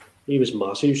he was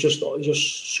massive. He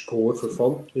just scored for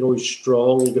fun. You know, he's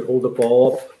strong, he could hold the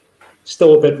ball up,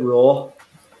 still a bit raw,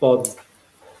 but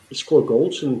he scored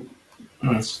goals, and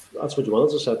that's what you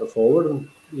want as a centre forward, and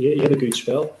he had a good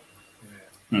spell.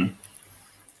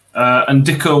 And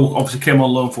Dicko obviously came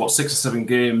on loan for 6 or 7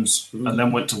 games, and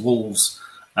then went to Wolves.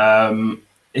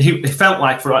 He felt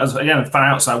like, from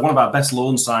outside, one of our best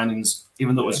loan signings,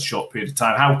 even though it was a short period of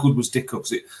time. How good was Dicko?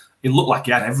 Because it looked like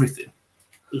he had everything.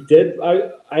 He did.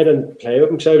 I didn't play with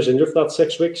him because I was injured for that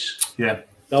 6 weeks. Yeah.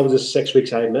 That was the 6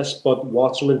 weeks I missed. But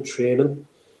watching him in training,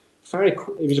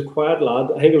 he was a quiet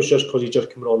lad. I think it was just because he just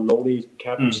came on loan. He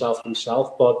kept himself.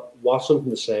 But watching him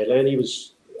from the sideline, he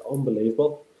was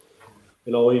unbelievable.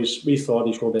 You know, we thought he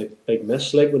was going to be a big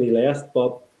miss like when he left.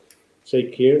 But say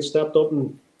Kieran stepped up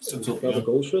and got the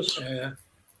goals for us. Yeah.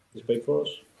 He's big for us.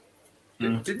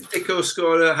 Didn't Dicko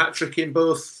score a hat-trick in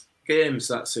both games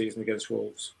that season against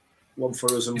Wolves? One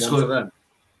for us and one for them.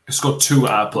 He scored 2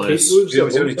 at our place. It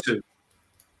was only 2.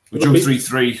 We drew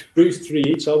 3-3. Drew 3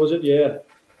 each, that was it, yeah.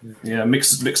 Yeah,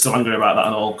 mixed still angry about that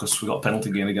and all because we got a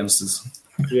penalty game against us.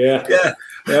 Yeah. Yeah.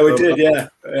 Yeah, we did. Yeah.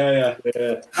 Yeah.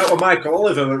 That was Michael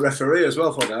Oliver, a referee as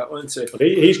well for that, wasn't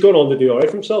he? He's gone on to do all right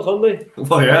for himself, hasn't he?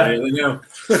 Well, yeah. Really, no.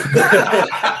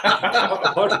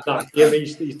 Apart from that game,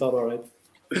 he's done all right.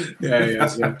 Yeah, he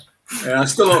has, yeah. I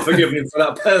still not forgiving him for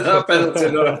that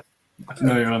penalty.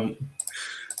 No, you haven't.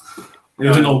 He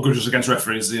doesn't hold grudges against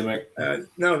referees, do you, mate?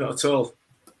 No, not at all.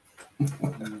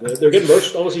 They're getting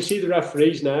worse. Honestly, see the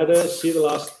referees nowadays, see the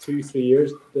last 2-3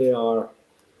 years, they are.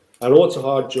 I know it's a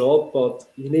hard job, but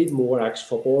you need more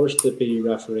ex-footballers to be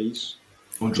referees.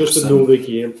 100%. Just to know the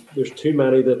game. There's too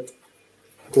many that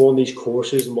go on these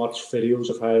courses and watch videos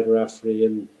of how to referee.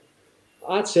 And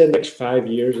I'd say the next 5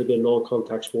 years it'll be a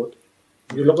non-contact sport.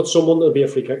 If you look at someone, it'll be a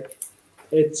free kick.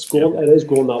 It is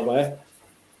going that way.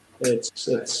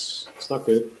 It's not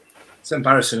good. It's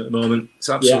embarrassing at the moment. It's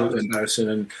absolutely embarrassing,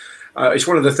 and it's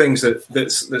one of the things that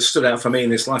stood out for me in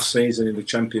this last season in the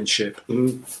Championship.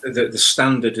 The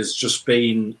standard has just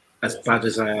been as bad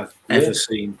as I have ever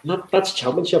seen. That's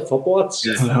Championship football. That's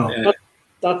the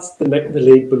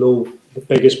league below the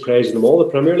biggest prize in them all, the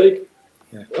Premier League.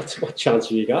 Yeah. What chance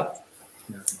have you got?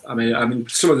 Yeah. I mean,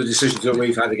 some of the decisions that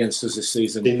we've had against us this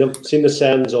season. Seen the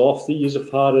sends off that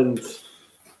you've had, and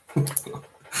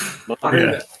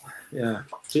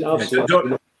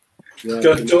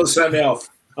Don't set me off.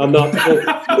 I'm not.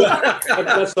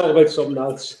 Let's talk about something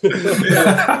else. People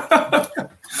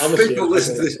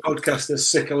listen to this podcast, they're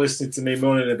sick of listening to me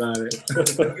moaning about it.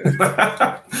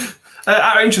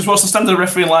 Out of interest, what's the standard of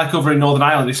refereeing like over in Northern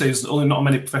Ireland? You say there's only not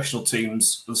many professional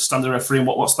teams. The standard of refereeing,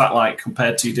 what's that like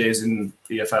compared to your days in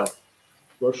the EFL?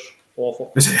 Worse,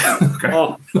 awful. Is it? Okay.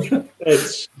 Oh,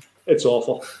 it's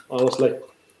awful. Honestly,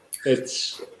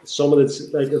 it's some of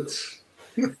it's like it's.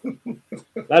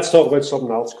 Let's talk about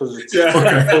something else because yeah.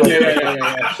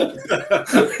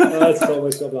 Let's talk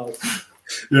about something else.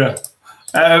 Yeah.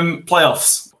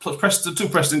 Playoffs. Two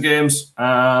Preston games,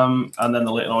 and then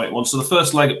the late night one. So the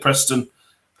first leg at Preston,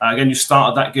 again, you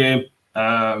started that game.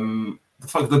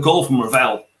 The goal from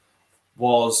Ravel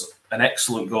was an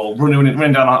excellent goal,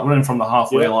 running from the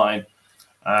halfway line.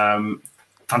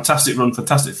 Fantastic run,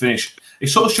 fantastic finish. It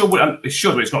sort of showed, but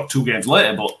it's not 2 games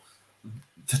later, but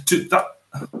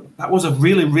that was a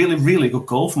really, really, really good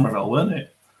goal from Ravel, weren't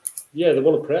it? Yeah, the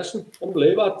one at Preston,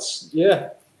 unbelievable.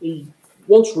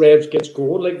 Once Revs gets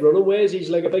going, like runaways, he's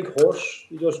like a big horse.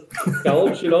 He just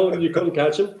gallops, and you couldn't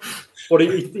catch him. But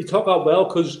he took out well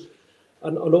because I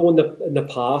know in the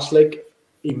past, like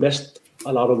he missed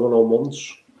a lot of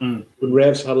one-on-ones. When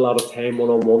Revs had a lot of time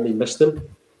one-on-one, he missed them.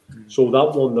 So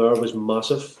that one there was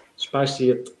massive, especially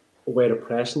at away to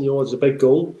Preston. It's a big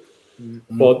goal.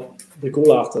 But the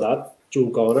goal after that,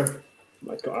 Joe Garner,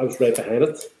 my God, I was right behind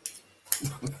it.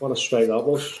 What a strike that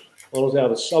was! Honestly, that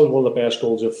was one of the best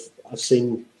goals I've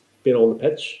seen being on the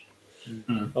pitch.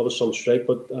 That was some strike,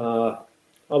 but that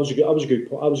was a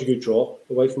good draw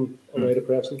away to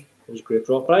Preston. It was a great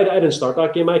draw. But I didn't start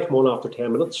that game. I came on after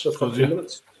 10 minutes or 15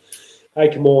 minutes. I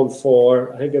came on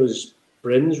for, I think it was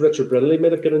Richard Brindley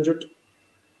might have got injured,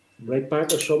 right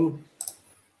back or something.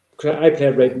 I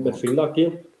played right in midfield that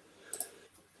game.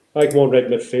 I came on right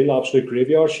in midfield, absolute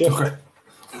graveyard shift. Okay.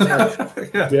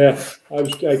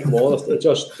 I came on. I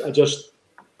just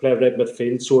played right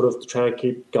midfield, sort of to try and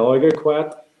keep Gallagher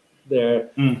quiet. There,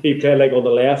 he played like on the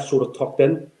left, sort of tucked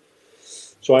in.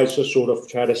 So I just sort of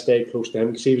tried to stay close to him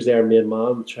because he was their main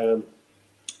man, try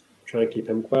and keep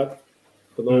him quiet.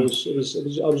 But no, it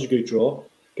was a good draw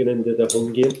getting into the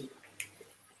home game.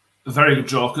 A very good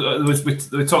draw.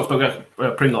 We talked about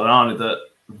Pringle and Arnie that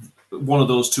one of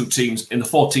those two teams in the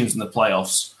 4 teams in the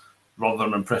playoffs,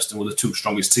 Rotherham and Preston, were the 2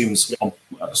 strongest teams.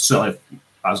 Certainly,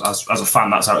 as a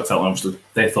fan, that's how it felt. Obviously,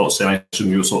 they thought the same. I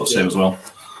assume you were sort of the same as well.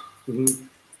 Mm-hmm.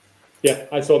 Yeah,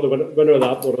 I thought the winner of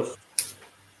that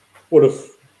would have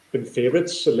been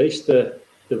favourites at least to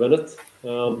win it.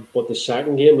 But the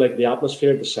second game, like the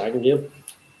atmosphere of the second game,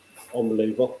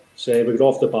 unbelievable. So we got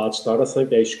off the bad start. I think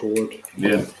they scored.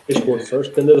 Yeah, they scored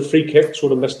first. Then the free kick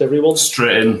sort of missed everyone.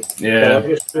 Straight in. Yeah.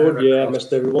 Missed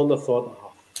everyone. I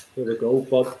thought, here we go.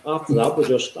 But after that,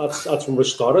 that's when we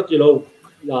started.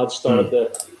 Lads started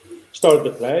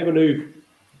the play. We knew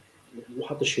we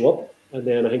had to show up. And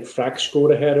then I think Frack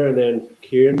scored a header, and then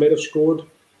Kieran might have scored.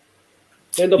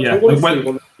 End up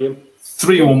 3-1 game.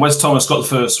 3-1. Wes Thomas got the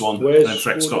first one, and then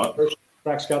Frack's got it.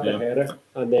 Frack's got the header,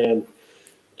 and then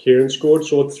Kieran scored.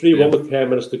 So 3-1 with 10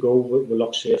 minutes to go, we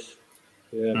look safe.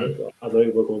 Yeah, but I know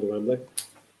we're going to Wembley.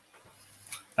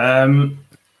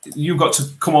 You got to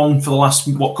come on for the last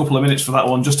couple of minutes for that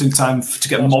one, just in time to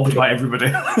get mobbed by everybody.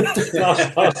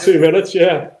 last 2 minutes,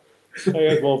 yeah. I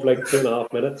got mobbed like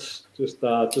 2.5 minutes, just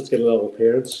get a little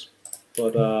appearance.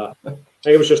 But I think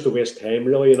it was just a waste of time,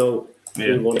 really.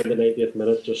 We won in the 90th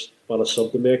minute, just on a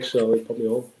sub to make, so he put me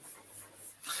on.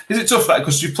 Is it tough that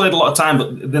because you've played a lot of time,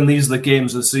 but then these are the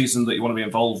games of the season that you want to be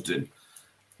involved in?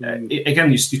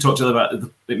 Again, you talked earlier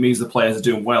about it means the players are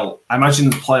doing well. I imagine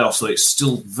in the playoffs, so it's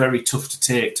still very tough to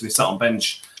take to be sat on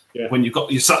bench when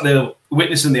you're sat there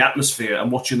witnessing the atmosphere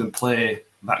and watching them play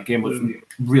that game was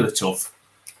really tough.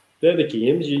 They're the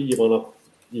games you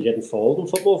get involved in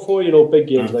football for, big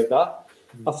games like that.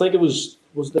 I think it was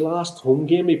the last home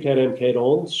game we played in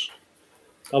Dons.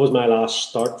 That was my last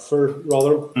start for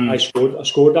Rotherham. I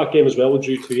scored that game as well. We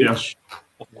drew 2-each.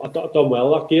 I done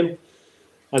well that game.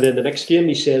 And then the next game,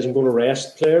 he says, I'm going to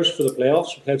rest players for the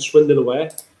playoffs. We played Swindon away.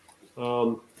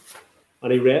 And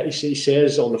he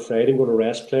says on the Friday, I'm going to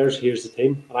rest players. Here's the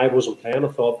team. And I wasn't playing. I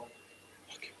thought,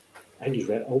 I think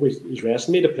he's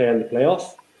resting me to play in the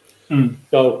playoff.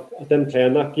 So I didn't play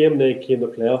in that game. Then came the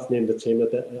playoff, named the team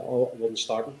that I wasn't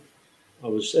starting. I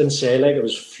was inside, I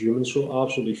was fuming, so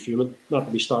absolutely fuming not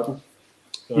to be starting.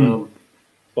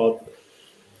 But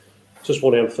just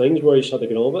one of them things where you just had to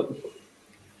get on with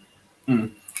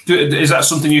it. Is that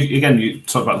something you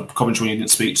talked about the commentary when you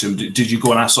didn't speak to him? Did you go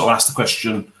and ask the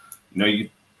question? I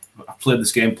played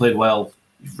this game, played well,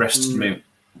 you've rested me.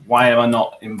 Why am I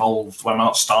not involved? Why am I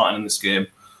not starting in this game?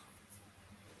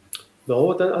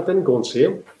 No, I didn't go and see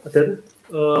him. I didn't.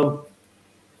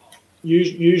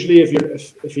 Usually,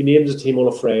 if he names a team on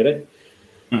a Friday,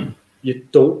 you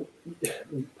don't.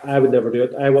 I would never do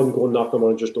it. I wouldn't go and knock on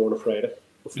manager's door on a Friday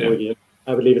before a game.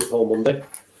 I would leave it till Monday.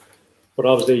 But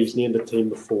obviously, he's named the team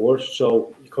before,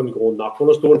 so you couldn't go and knock on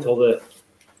his door until the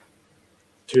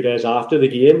 2 days after the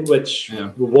game, which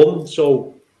we won.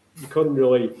 So you couldn't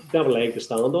really have a leg to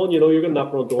stand on. You're going to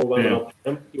knock on the door when we're not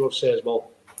playing. You have says,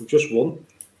 "Well, we just won,"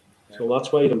 so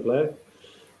that's why you didn't play.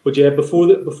 But before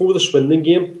the Swindon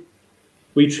game,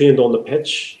 we trained on the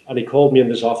pitch, and he called me in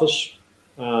his office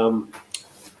and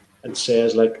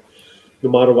says, no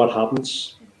matter what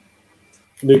happens,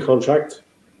 new contract,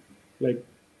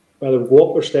 whether we go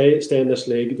up or stay in this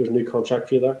league, there's a new contract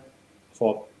for you there. I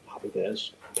thought, happy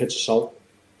days, pinch of salt,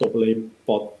 don't believe him,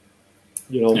 but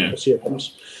we'll see what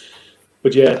happens.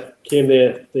 But came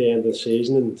the end of the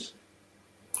season and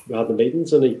we had the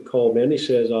meetings, and he called me and he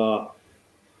says,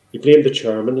 he blamed the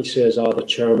chairman. He says, the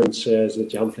chairman says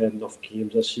that you haven't played enough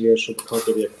games this year, so we can't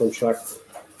give you a contract.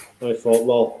 And I thought,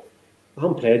 well, I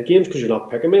haven't played games because you're not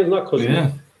picking me. It's not because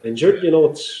I'm injured.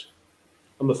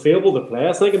 I'm available to play.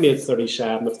 I think I made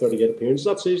 37 of 38 appearances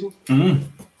that season,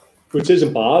 which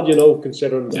isn't bad,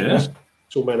 considering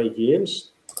so many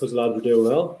games because the lads were doing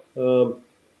well.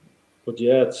 But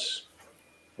it's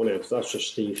that's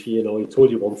just Steve. He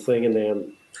told you one thing and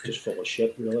then just full of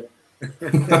shit, really.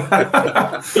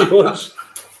 he was,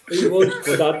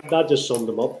 but that just summed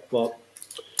him up. But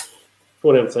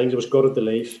one of them things, it was gutted to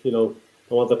leave. I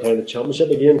wanted to play in the championship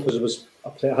again because I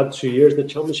had 2 years in the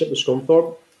championship with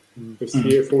Scunthorpe. It was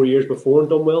 3 or 4 years before and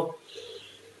done well.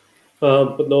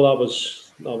 But no, that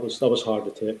was hard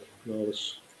to take. No, it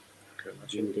was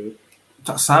good.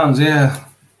 That sounds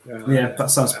that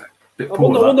sounds a bit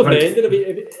poor. I wouldn't have minded if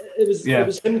it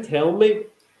was him telling me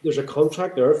there's a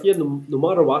contract there for you, no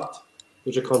matter what.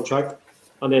 There's a contract,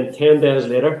 and then 10 days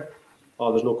later,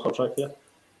 there's no contract yet.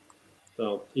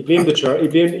 So he blamed the chair. He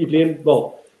blamed.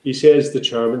 Well, he says the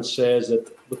chairman says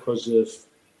that because you've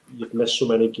missed so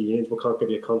many games, we can't give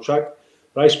you a contract.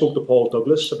 But I spoke to Paul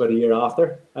Douglas about a year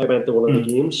after. I went to one of the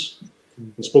games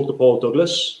and spoke to Paul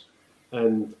Douglas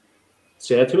and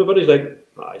said to him about it. He's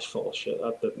like, he's full of shit.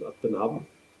 That didn't happen.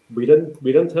 We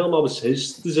didn't tell him that was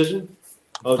his decision.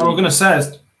 I was going to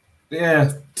say,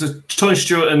 Tony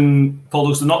Stewart and Paul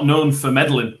Douglas are not known for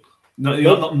meddling.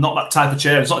 No, not that type of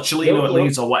chair. It's not Chilino at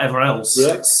Leeds or whatever else.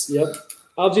 Yeah.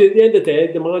 Obviously, at the end of the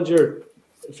day, the manager,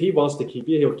 if he wants to keep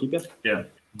you, he'll keep you. Yeah.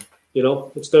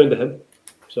 It's down to him.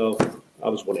 So that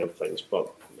was one of them things,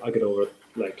 but I get over it.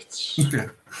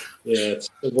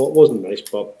 It wasn't nice,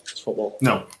 but it's football.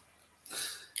 No.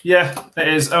 Yeah, it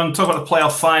is. Talk about the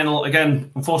playoff final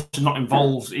again. Unfortunately, not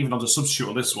involved even as a substitute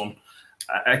on this one.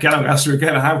 Again, I'm going to ask you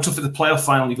again: how tough is the playoff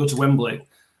final? You go to Wembley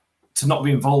to not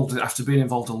be involved after being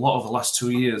involved a lot over the last 2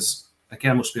 years.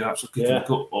 Again, must be an absolute kick in the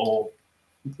gut. Or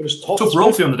it was tough. Tough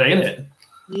role for you on the day, isn't it?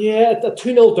 Yeah, at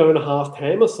 2-0 down at half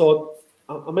time, I thought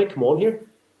I might come on here.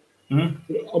 I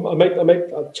might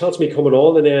a chance of me coming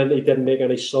on, and then he didn't make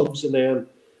any subs, and then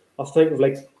I think of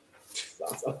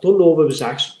I don't know if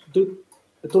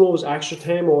it was extra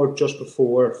time or just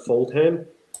before full time.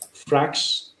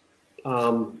 Frax,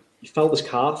 he felt his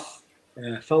calf.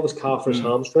 He felt his calf for his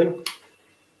hamstring.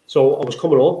 So I was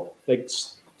coming on.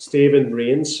 Stephen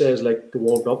Rains says, get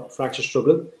warmed up. Frax is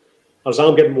struggling. As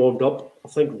I'm getting warmed up, I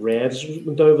think Reds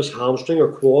went down with his hamstring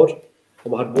or quad.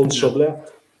 and we had one sub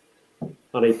left,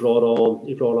 and he brought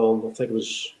on. I think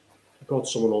he brought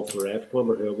someone on for ref. I can't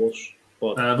remember who it was,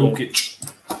 but Lukic.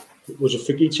 Was it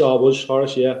Fukic? Was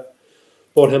Horace? Yeah,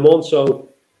 brought him on. So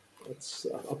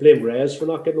I blame Rez for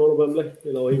not getting on at Wembley.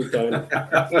 You know, he was down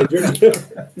injured.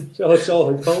 So it's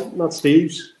all his fault, not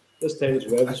Steve's. This time it's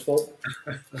Rez's fault.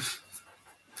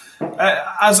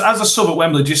 As a sub at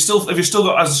Wembley, have you still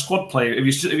got, as a squad player, have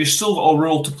you still got a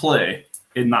role to play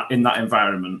in that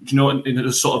environment? Do you know, in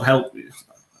a sort of help?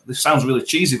 This sounds really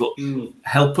cheesy, but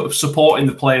help supporting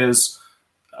the players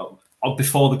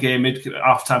before the game,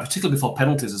 half time, particularly before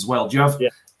penalties as well. Do you have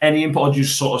any input, or do you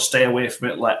just sort of stay away from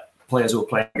it, let players who are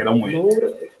playing get on with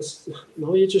it?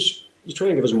 No, you try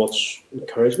and give as much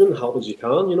encouragement and help as you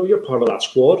can. You know, you're part of that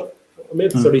squad. I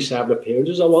made 37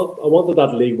 appearances. I wanted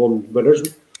that League One winners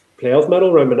playoff medal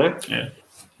around my neck. Yeah.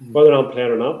 Whether I'm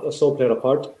playing or not, I still played a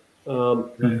part.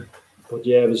 But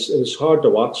yeah, it was hard to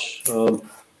watch.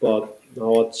 But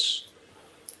no, it's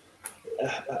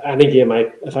any game.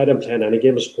 If I didn't play in any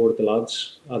game, I supported the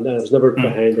lads, and I was never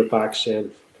behind their back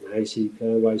saying, "Can I see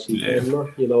playing? Why is he playing?"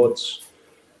 You know,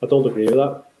 I don't agree with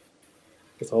that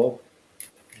at all.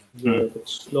 Yeah,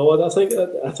 no, I think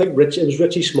it was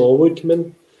Richie Smallwood came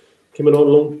in on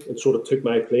loan and sort of took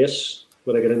my place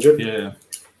when I got injured. Yeah.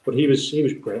 But he was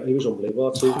great. He was unbelievable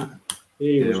that season.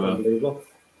 He was unbelievable.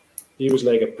 He was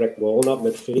like a brick wall in that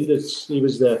midfield. He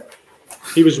was the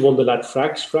one that let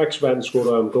Frax went and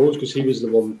scored goals because he was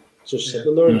the one just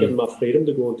sitting there and getting my freedom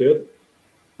to go and do it.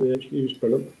 Yeah, he was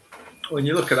brilliant. When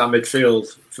you look at that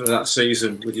midfield for that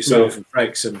season with yourself and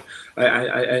Frax, and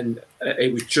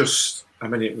it was just, I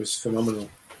mean, it was phenomenal.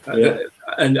 And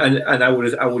I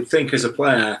would think as a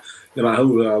player, no matter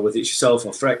who you are, whether it's yourself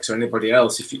or Frax or anybody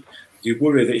else, if you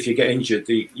worry that if you get injured,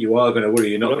 you are going to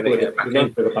worry you're not going to get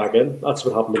back in. That's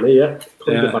what happened to me.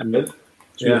 Couldn't get back in.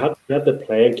 So you had to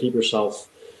play and keep yourself,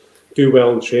 do well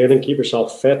in training, keep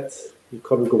yourself fit. You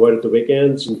couldn't go out at the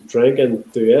weekends and drink and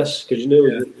do this because you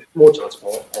knew more chance of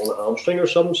pulling a hamstring or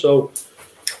something. So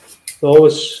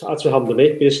that's what happened to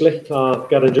me basically.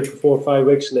 Got injured for 4 or 5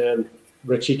 weeks, and then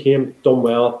Richie came, done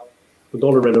well, went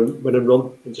on a winning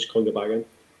run, and just couldn't get back in.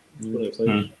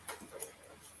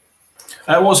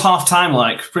 What was half time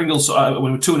like? Pringles, when we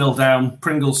were 2-0 down,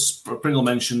 Pringle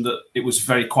mentioned that it was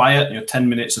very quiet. 10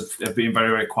 minutes of being very,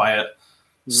 very quiet.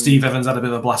 Steve Evans had a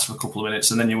bit of a blast for a couple of minutes,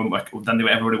 and then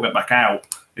everybody went back out.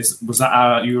 Was that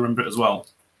how you remember it as well?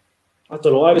 I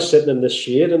don't know. I was sitting in the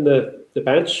shade in the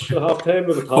bench at half time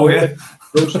with a towel. It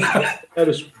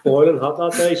was boiling hot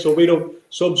that day, so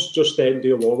subs just stayed and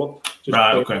do a warm up.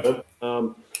 Right. Okay.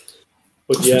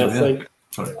 But yeah,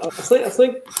 I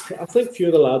think a few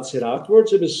of the lads said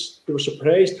afterwards they were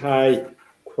surprised how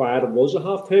quiet it was at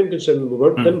half time, considering we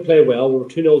didn't play well. We were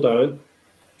 2-0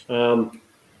 down.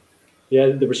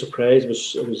 They were surprised. It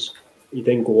was he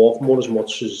didn't go off more as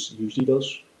much as he usually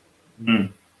does.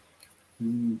 And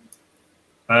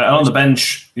on the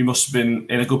bench, you must have been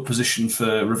in a good position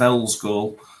for Ravel's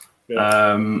goal.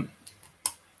 What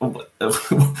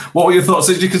were your thoughts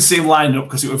as you could see him lined up?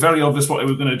 Because it was very obvious what he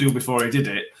was going to do before he did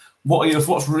it.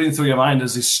 What's running through your mind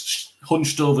as he's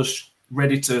hunched over,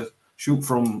 ready to shoot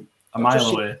from a mile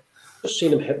away? Just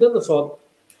seen him hitting it, I thought,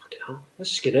 fucking hell, let's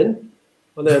just get in.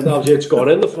 And then obviously it's gone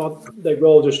in. I thought they were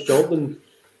all just jumped, and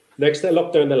next day I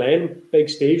looked down the lane, Big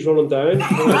Steve's running down.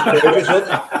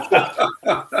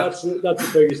 That's the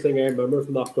biggest thing I remember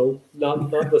from that goal. Not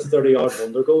the 30-yard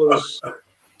wonder goal. It was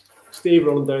Steve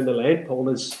running down the lane,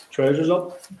 pulling his trousers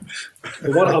up.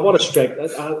 But what a strike!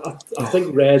 I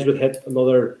think Rez would hit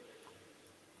another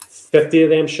 50 of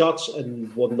them shots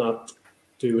and would not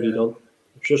do what he done.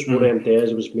 It's just one of them days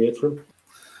it was made for him.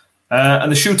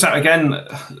 And the shootout again,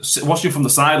 watching from the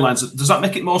sidelines, does that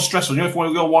make it more stressful? If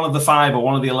we go one of the 5 or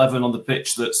one of the 11 on the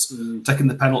pitch that's taking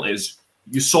the penalties,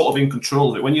 you're sort of in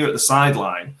control of it. When you're at the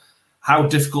sideline, how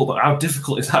difficult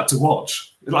is that to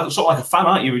watch? You're sort of like a fan,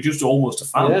 aren't you? You're just almost a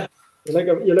fan. Yeah,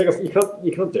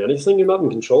 you can't do anything. You're not in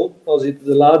control. Obviously,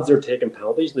 the lads are taking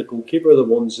penalties, and the goalkeeper are the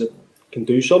ones that can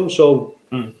do some. So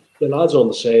the lads on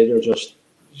the side are you just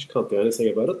can't do anything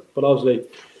about it. But obviously,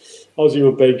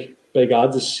 with big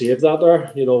ads has saved that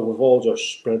there. We've all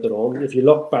just sprinted on. If you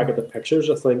look back at the pictures,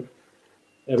 I think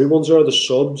everyone's there, the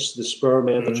subs, the spur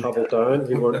men that travelled down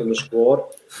who weren't in the squad.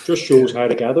 Just shows how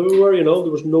together we were. There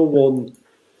was no one.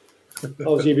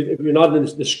 Obviously, if you're not in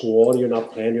the squad, you're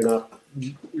not playing. A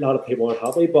lot of people aren't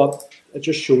happy, but it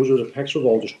just shows there's a picture of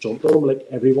all just jumped on them, like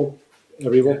everyone. So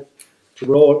we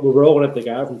were all in it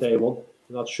together from day one,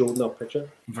 and that's shown in that picture.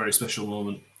 Very special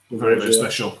moment. Very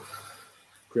special.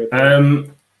 Great.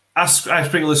 Ask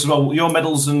Pringle this as well. Your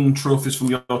medals and trophies from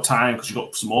your time, because you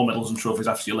got some more medals and trophies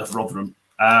after you left Rotherham.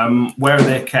 Where are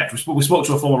they kept? We spoke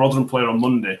to a former Rotherham player on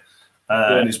Monday,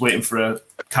 and he's waiting for a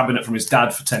cabinet from his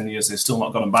dad for 10 years, and he's still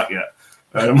not got him back yet.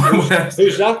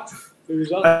 Who's that?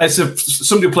 It's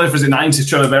somebody who played for us in the 90s,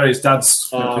 Trevor Berry's dad's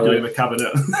going him a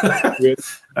cabinet.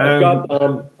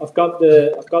 I've got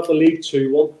the League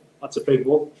 2 one. That's a big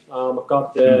one. I've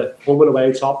got the home and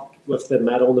away top with the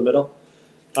medal in the middle.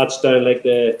 That's down like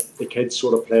the kids'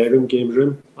 sort of playroom, games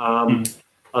room. And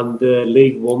the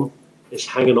League 1 is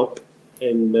hanging up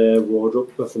in the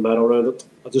wardrobe with the medal around it.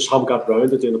 I just haven't got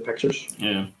round to doing the pictures.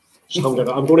 Yeah. I am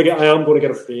going to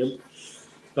get a frame.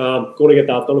 Going to get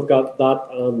that done. I've got that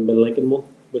and the Lincoln one,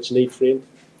 which need framed.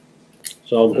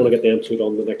 So I'm going to get them two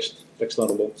done the next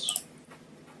lot of months.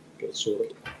 Get it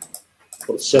sorted.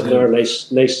 But it's sitting there,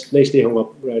 nicely hung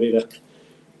up, ready to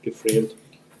get framed.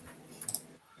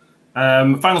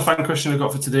 Final fan question I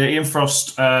got for today. Ian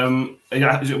Frost,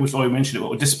 we've already mentioned it, but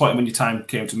we're disappointed when your time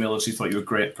came to Millers. He thought you were a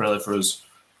great player for us,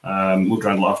 moved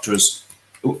around a lot after us.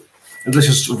 This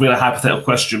is a really hypothetical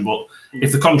question, but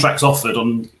if the contract's offered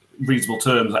on reasonable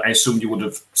terms, I assume you would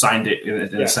have signed it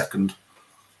in a second.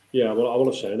 Yeah, well, I would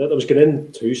have signed it. I was getting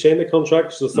in to sign the contract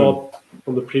because I thought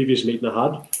from the previous meeting I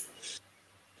had,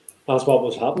 that's what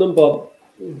was happening. But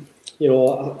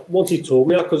once he told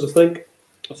me that, because I think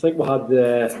we had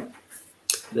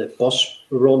the bus.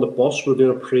 We were on the bus. We were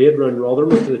doing a parade around Rotherham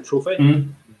with the trophy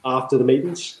after the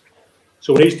meetings.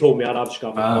 So when he's told me that, I just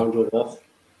got my car and drove off.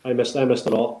 I missed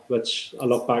it all. Which I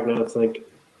look back now and think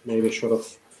maybe I should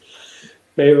have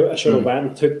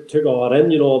went and took all that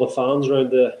in. All the fans around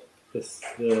the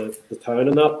town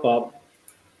and that. But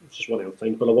it's just one of them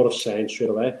things. But I would have signed straight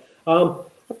away.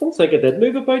 I don't think I did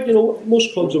move about.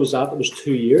 Most clubs I was at, it was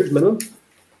 2 years minimum.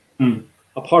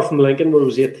 Apart from Lincoln, where it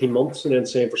was 18 months, and then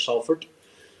same for Salford.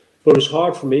 But it was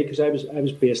hard for me because I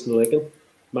was based in Lincoln.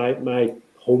 My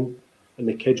home and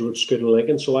the kids were at school in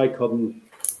Lincoln, so I couldn't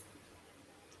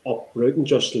uproot and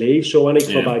just leave. So any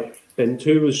club I'd been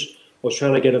to was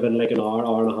trying to get within like an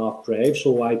hour and a half drive,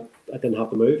 so I didn't have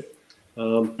to move.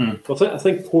 But I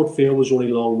think Port Vale was only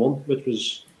long one, which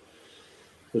was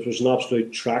an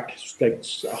absolute track, like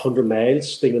 100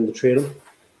 miles staying in the training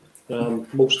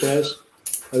most days.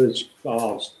 It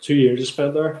was 2 years I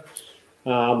spent there.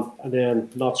 And then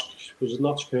Notts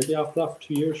County after that for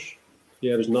 2 years?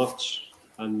 Yeah, it was Notts.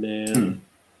 And then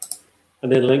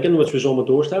Lincoln, which was on my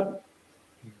doorstep.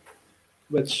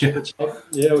 Which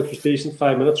was decent,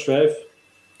 5 minutes drive.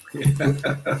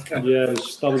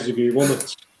 That was a good one.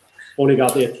 It's only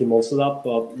got 18 months of that,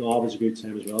 but no, that was a good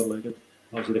time as well, Lincoln.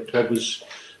 Obviously the club was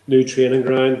new training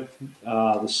ground.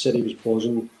 The city was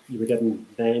buzzing. You were getting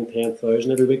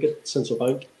 9,000-10,000 every week at Central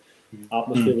Bank.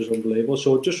 Atmosphere was unbelievable.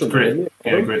 So just great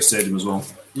stadium as well.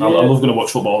 I love going to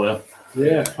watch football there.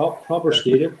 Yeah, proper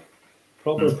stadium,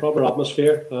 proper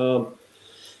atmosphere.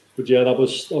 But yeah, that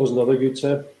was another good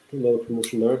time, another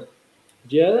promotion there.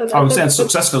 Yeah, I was saying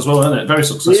successful as well, isn't it? Very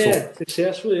successful. Yeah,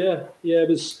 successful. Yeah. It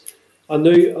was. I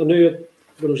knew it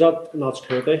when I was at Notts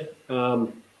County.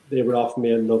 They were offering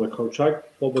me another contract,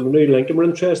 but when I knew Lincoln were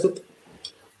interested,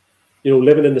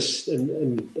 living in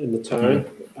the town,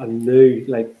 I knew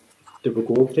like they were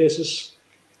going places.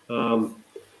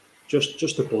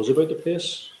 Just a buzz about the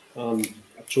place. I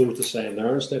chose to sign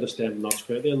there instead of staying in Notts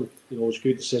County, and it was a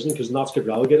good decision because Notts got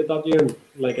relegated that year and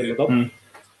Lincoln ended up.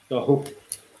 So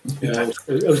I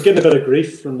was getting a bit of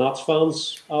grief from Notts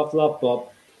fans after that, but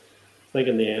I think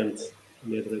in the end I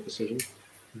made the right decision.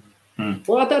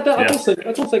 Well, I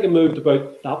don't think I moved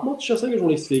about that much. I think it was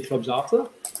only 3 clubs after that.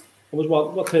 I was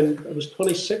what time? I was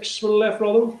 26 when I left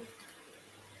Rotherham.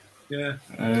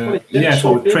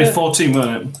 So 14,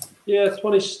 wasn't it? Yeah,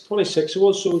 26 it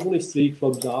was. So it was only 3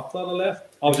 clubs after that I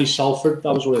left. Obviously Salford,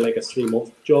 that was only like a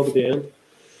 3-month job at the end.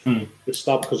 It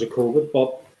stopped because of COVID,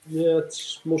 but yeah,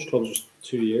 most clubs was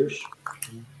 2 years.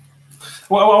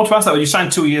 Well, I want to ask that when you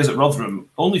signed 2 years at Rotherham,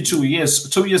 only 2 years.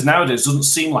 2 years nowadays doesn't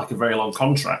seem like a very long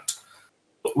contract.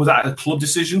 Was that a club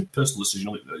decision, personal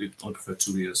decision? You only prefer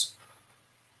 2 years.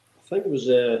 I think it was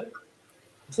a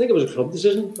club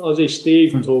decision. Obviously,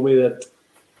 Steve told me that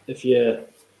if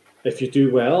you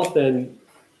do well, then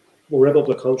we'll rip up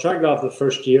the contract after the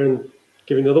first year and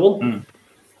give you another one.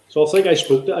 So I think I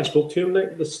spoke to him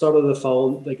at the start of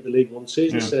the League One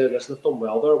season. I said, "Listen, I've done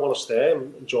well there. I want to stay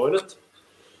and enjoy it."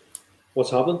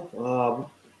 What's happened? A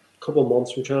couple of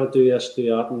months from trying to do this, do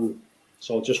that, and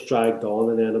so I just dragged on,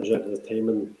 and then I was out of the team,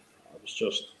 and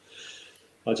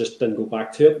I just didn't go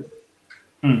back to it.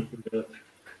 I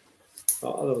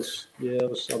was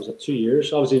at 2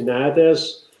 years. Obviously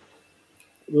nowadays,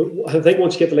 I think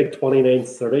once you get to like 29,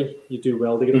 30, you do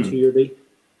well to get a 2-year deal,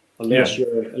 unless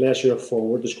you're a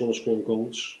forward that's going to score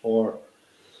goals or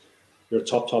you're a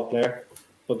top player.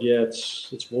 But yeah,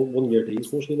 it's 1 year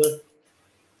deals mostly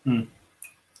now.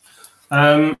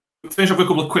 Finish up with a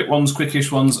couple of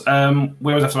quickish ones.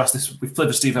 We always have to ask this. We've played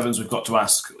with Steve Evans. We've got to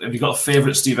ask: have you got a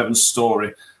favourite Steve Evans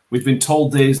story? We've been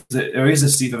told that there is a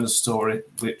Steve Evans story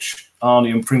which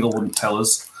Arnie and Pringle wouldn't tell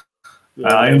us.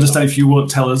 I understand if you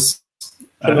won't tell us,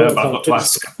 but I've got to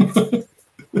ask. No,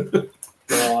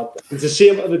 it's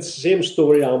the same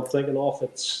story I'm thinking of. I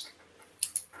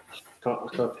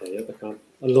can't tell you. I can't.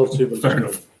 I love to, but fair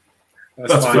enough.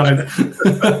 That's fine.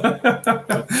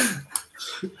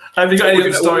 Have you got any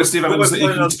other stories, Steve Evans, that you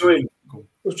can doing?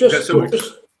 What was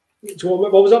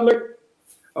that, Mick?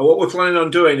 What we're planning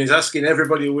on doing is asking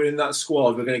everybody who we're in that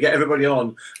squad. We're going to get everybody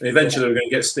on, and eventually we're going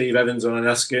to get Steve Evans on and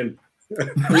ask him.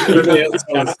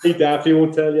 He definitely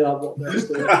won't tell you that. What next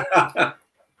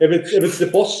if it's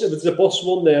the bus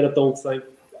one, then I don't think.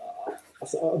 I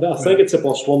think it's a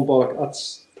bus one, but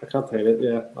I can't tell it.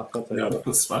 Yeah, I can't tell you.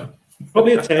 That's fine.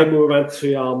 Probably a time we went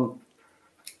to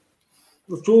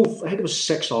we drove. I think it was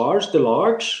 6 hours to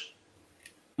Largs,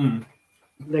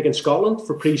 like in Scotland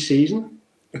for pre-season.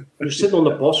 You're sitting on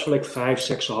the bus for like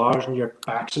 5-6 hours, and your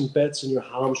back's in bits, and your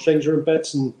hamstrings are in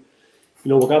bits, and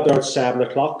we got there at 7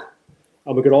 o'clock,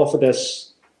 and we got off of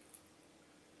this.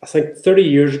 I think 30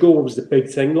 years ago it was the big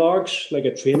thing, Largs, like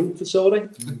a training facility.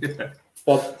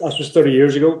 But that was 30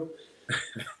 years ago.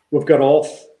 We've got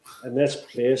off, and this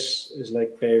place is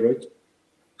like Beirut.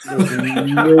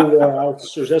 There's nowhere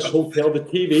else. There's this hotel. The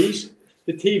TVs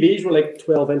were like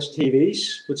 12-inch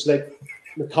TVs, which like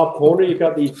in the top corner you've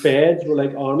got these beds were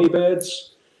like army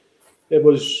beds. The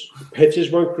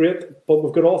pitches weren't great, but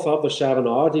we've got off after 7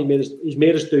 hours. He's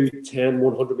made us do 10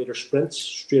 100-meter sprints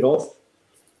straight off.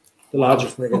 The lads are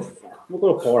thinking, we're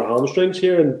going to pour hamstrings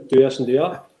here and do this and do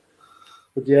that.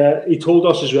 But yeah, he told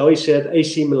us as well, he said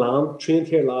AC Milan trained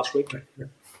here last week.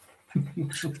 He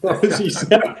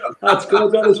said, that's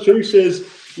good, that is true. He says,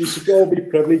 you should all be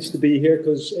privileged to be here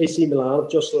because AC Milan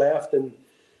have just left, and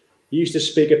he used to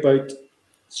speak about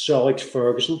Sir Alex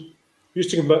Ferguson. He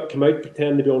used to come out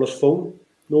pretend to be on his phone,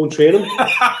 no one train him.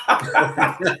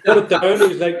 Put it down, he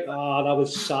was like, that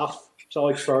was Saf, Sir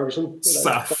Alex Ferguson.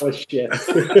 Saf. That was shit.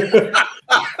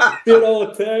 Do it all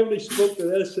the time when he spoke to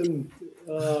this, and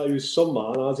he was some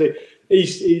man. I was like,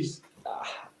 he's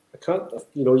I can't,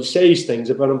 you say these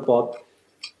things about him, but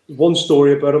one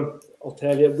story about him, I'll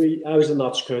tell you. I was in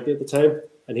Notts County at the time,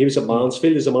 and he was at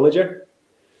Mansfield as a manager.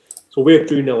 So we're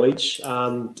 2-0 each,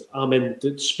 and I'm in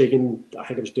speaking. I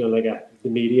think I was doing like the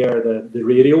media or the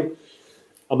radio.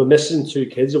 I'm missing 2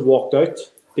 kids have walked out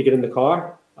to get in the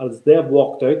car. As they've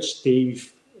walked out,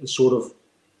 Steve has sort of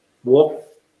walked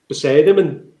beside him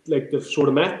and like they've sort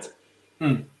of met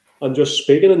and just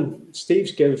speaking. And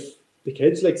Steve's give the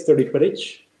kids like 30 quid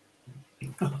each.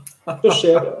 Just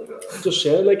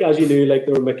said, like, as you knew, like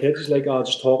they were my kids. He's like,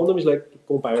 just talking to them. He's like,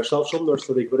 go and buy yourself something. There's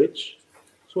 30 quid each.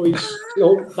 So he's,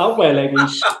 that way, like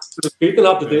he's good to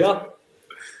have to do that.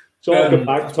 So I got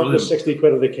back, took the 60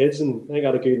 quid of the kids, and I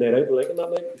got a good night out and liking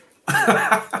that night.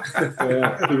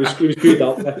 He was good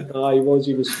that way.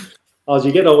 He was. As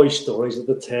you get all these stories at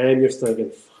the time, you're thinking,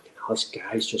 fucking hell, this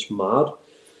guy's just mad.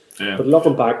 Yeah. But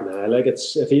looking back now, like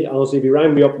if he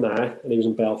rang me up now and he was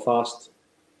in Belfast,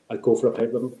 I'd go for a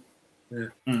pint with him.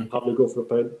 Yeah. Probably go for a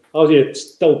pint. Obviously, I'd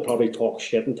still probably talk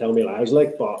shit and tell me lies,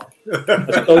 like, but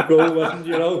I'd still go with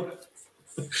him,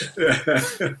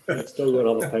 I'd still go and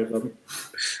have a pint with him.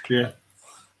 Yeah.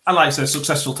 And like I said,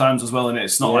 successful times as well, and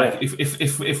it's not like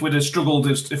if we'd have struggled,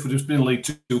 if we'd have been in League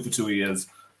Two for 2 years,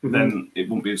 then it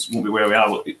won't be where we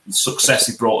are. The success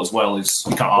he brought as well is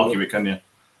you can't argue it, can you?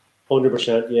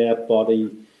 100%, yeah. But he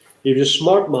was a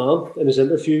smart man in his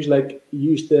interviews. Like he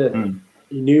used to.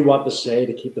 He knew what to say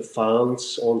to keep the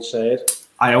fans on side.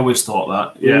 I always thought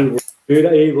that. Yeah,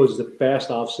 he was the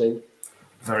best I've seen.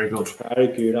 Very good. Very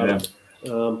good at it.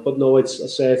 But no, I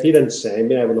say if he didn't say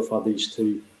me, I would have had these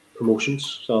 2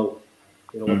 promotions. So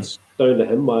it's down to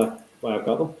him why I've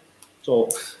got them. So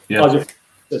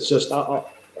it's just I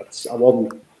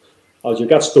wasn't. As you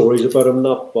got stories about him,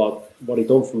 not, but what he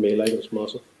done for me, like, it was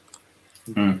massive.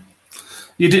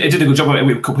 He did a good job.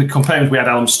 We compared. We had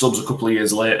Alan Stubbs a couple of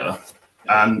years later.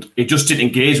 And it just didn't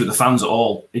engage with the fans at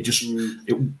all. It just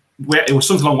it was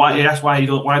something like he asked why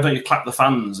don't you clap the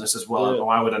fans? And I says,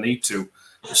 why would I need to?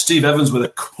 Steve Evans with a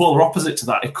polar opposite to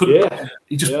that. It couldn't.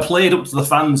 He just played up to the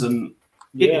fans, and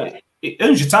it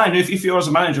earns your time. If you're as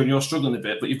a manager and you're struggling a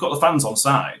bit, but you've got the fans on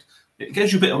side, it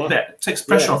gives you a bit of it takes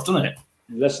pressure off, doesn't it?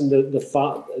 Listen,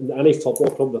 any football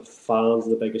club, the fans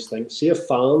are the biggest thing. See, if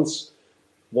fans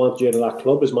want you to that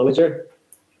club as manager,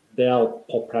 they'll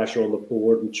put pressure on the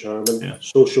board and chairman.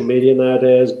 Social media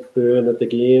nowadays, booing at the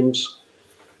games.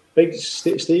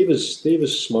 Steve is a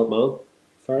smart man,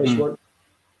 very smart.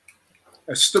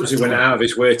 Stubbsy went out of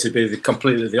his way to be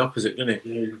completely the opposite, didn't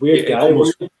he? Yeah, weird guy,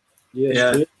 almost, wasn't he?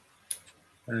 Yeah.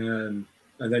 And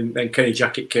then Kenny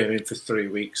Jackett came in for 3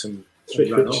 weeks and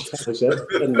 3 ran weeks. off. That's it.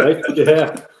 And right,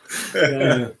 yeah.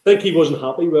 I think he wasn't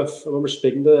happy with. I remember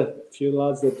speaking to a few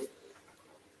lads that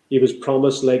he was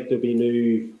promised like there'd be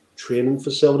new training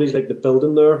facilities, like the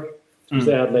building there, because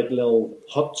they had like little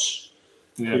huts.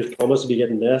 Yeah. He was promised to be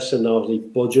getting this, and obviously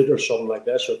budget or something like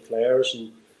this or players,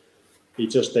 and he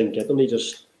just didn't get them. He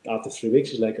just after 3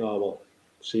 weeks, he's like, "Oh well,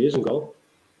 see you and go."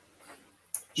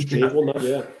 Strange one, that,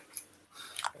 yeah.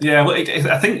 Yeah, well,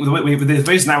 I think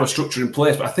there is now a structure in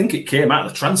place, but I think it came out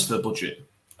of the transfer budget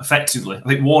effectively. I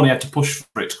think Warney had to push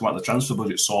for it to come out of the transfer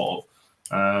budget, sort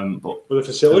of. But for the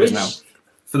facilities now.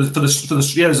 For the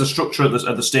there's a structure at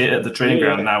the training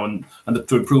ground now, and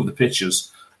to improve the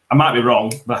pitches. I might be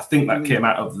wrong, but I think that came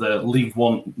out of the League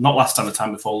One, not last time, the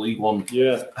time before League One.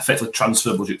 Yeah, effectively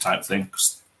transfer budget type thing.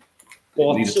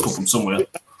 Well, it needed to come from somewhere.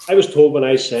 I was told when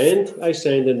I signed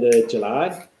in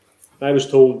July. I was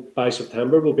told by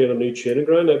September we'll be on a new training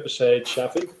ground out beside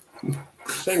Sheffield. I'm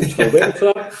still waiting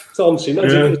for that. Still haven't seen that.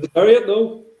 Is it there yet?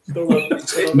 No.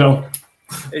 Still not. No.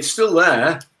 It's still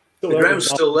there. The ground's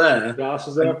still there. Grass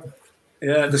is there.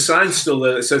 Yeah, the sign's still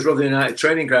there. It says Rotherham United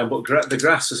Training Ground, but the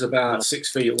grass is about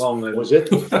 6 feet long. And, was it?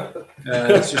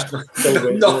 it's just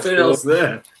nothing else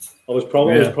there. I was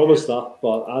promised that,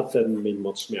 but that didn't mean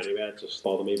much to me anyway. I just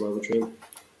thought of me around the train.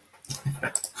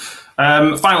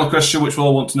 Final question, which we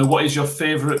all want to know: what is your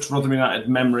favourite Rotherham United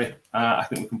memory? I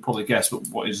think we can probably guess, but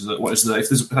what is the? If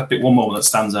there's a bit one moment that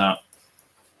stands out,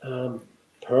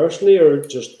 personally, or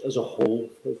just as a whole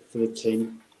for the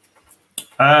team?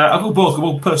 I'll go both.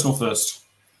 I'll go personal first.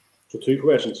 So 2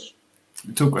 questions.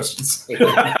 2 questions.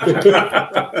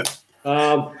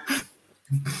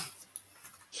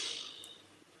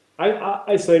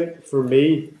 I think for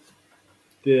me,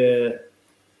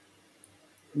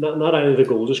 not only the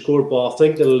goals they scored, but I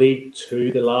think the League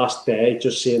Two, the last day,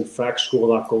 just seeing Frack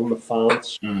score that goal, and the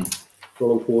fans running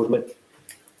towards me,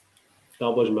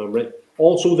 that was a memory.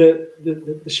 Also,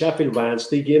 the Sheffield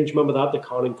Wednesday games, remember that, the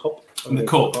Carling Cup? And the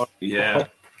Cup, yeah.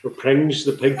 Where Prings,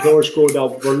 the pig killer, scored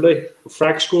that worldly.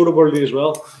 Frack scored a worldly as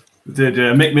well. Did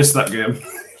Mick miss that game?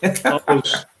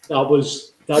 that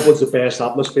was the best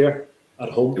atmosphere at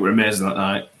home. You were amazing that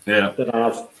night, yeah. That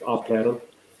I've played on.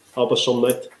 That was some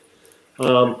night.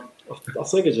 I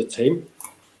think as a team,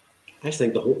 I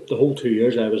think the whole 2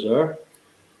 years I was there,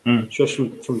 just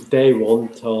from day one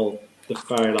till the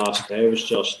very last day, was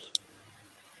just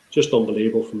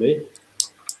unbelievable for me.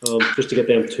 Just to get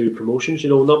them 2 promotions,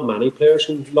 not many players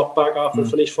can look back after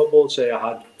finish football and say I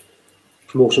had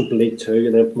promotion to League 2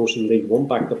 and then promotion to League 1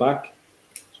 back to back.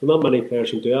 So not many players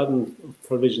can do that, and I'm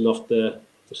privileged enough to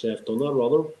say I've done that,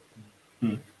 rather.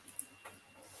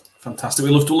 Fantastic. We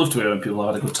love to hear when people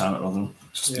have had a good time at Rotherham.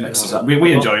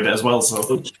 We enjoyed it as well. So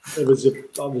it was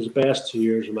the best 2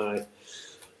 years of my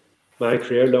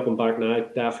career. Looking back now,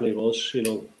 it definitely was.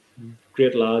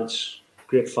 Great lads,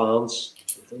 great fans.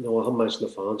 I haven't mentioned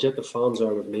the fans yet. The fans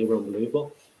are with me were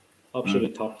unbelievable,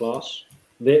 absolutely top class.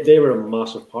 They were a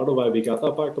massive part of why we got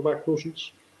that back-to-back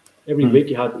promotions. Every week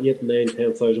you had 8, 9,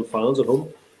 10,000 fans at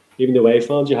home. Even the away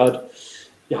fans, you had.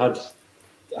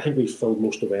 I think we filled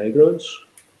most away grounds.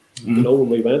 When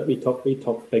we went, we took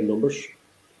big numbers,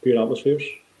 good atmospheres.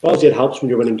 Obviously, it helps when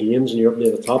you're winning games and you're up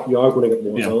near the top. You are going to get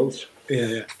more fans.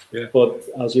 Yeah. But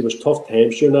as it was tough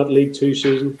times during that League Two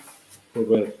season, we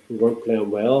weren't playing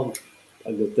well,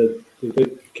 and they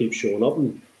did keep showing up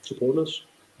and supporting us.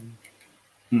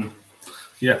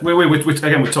 Yeah,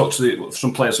 we talked to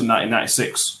some players from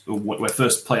 1996 who were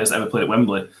first players that ever played at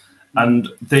Wembley, and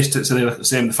they say they're the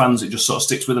same. The fans, it just sort of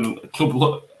sticks with them.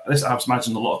 I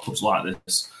imagine a lot of clubs like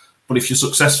this. But if you're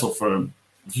successful for them,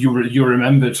 you're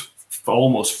remembered for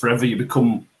almost forever. You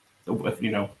become, part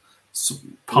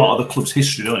of the club's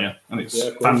history, don't you? And it's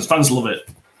fans love it.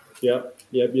 Yeah.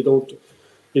 You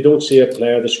don't see a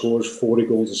player that scores 40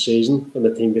 goals a season and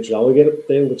the team gets relegated.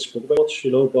 They don't get spoken about much,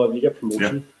 But you get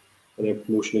promotion and then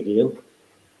promotion again.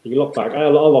 You can look back.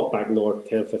 I'll look back in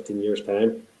 10, 15 years'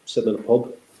 time, sitting in a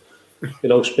pub,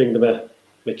 speaking to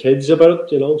my kids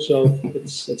about it, So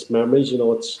it's memories,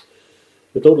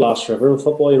 They don't last forever in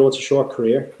football, it's a short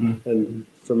career. And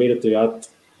for me to do that,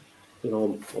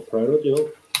 I'm proud of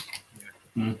it,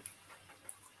 I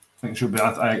think it should be.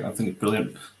 I think it's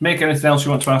brilliant. Make anything else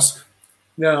you want to ask?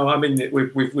 No, I mean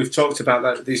we've talked about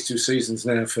that these 2 seasons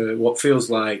now for what feels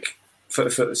like, for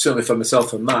certainly for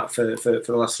myself and Matt for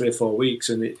the last 3 or 4 weeks,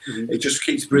 and it just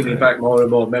keeps bringing back more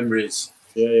and more memories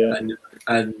Yeah.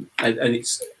 And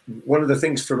it's one of the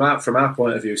things from our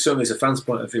point of view, certainly as a fan's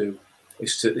point of view,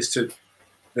 is to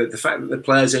the fact that the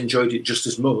players enjoyed it just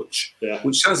as much,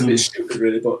 which sounds a bit stupid,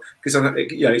 really, but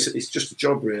because it's just a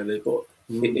job, really, but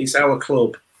it's our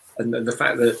club, and the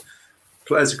fact that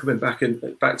players are coming back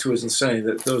to us and saying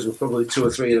that those were probably 2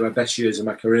 or 3 of my best years of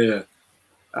my career.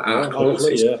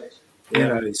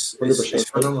 It's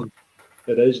phenomenal.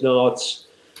 It is. No, it's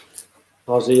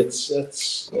obviously it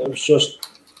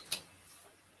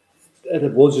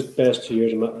was the best 2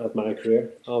 years of my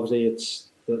career. Obviously, it's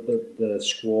the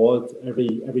squad.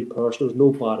 Every person, there was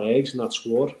no bad eggs in that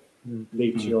squad.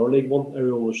 League 2 or League 1,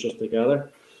 everyone was just together.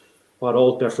 We had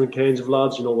all different kinds of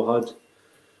lads. We had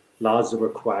lads that were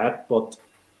quiet, but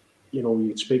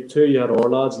you'd speak to. You had our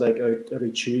lads like out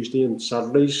every Tuesday and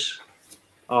Saturdays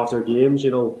after games.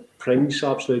 Pring's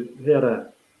absolute. He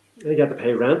had to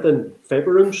pay rent in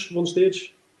Faber rooms one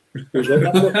stage. There was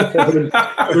like that. There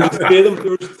was 3 of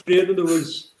them. There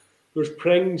was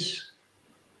Pring's,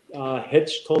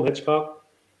 Tom Hitchcock,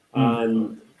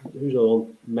 and who's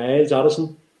on Miles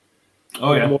Addison.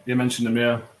 Oh yeah, you mentioned him.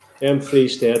 Yeah. Them 3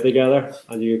 stayed together,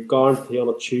 and you guarantee on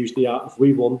a Tuesday, if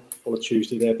we won on a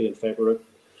Tuesday, they'd be in Faber room,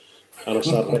 and a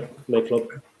Saturday nightclub.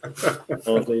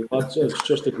 It's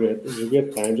just a great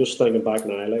time. Just thinking back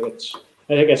now, I think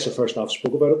it's the first I've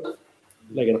spoke about it,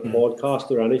 like in a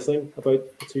podcast or anything about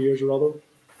the 2 years of Rotherham.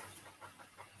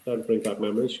 That'd bring back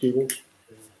memories, Google.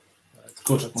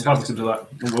 Good. I'm happy to do that.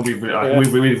 We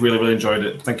really enjoyed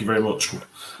it. Thank you very much.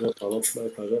 No problem. My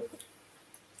pleasure.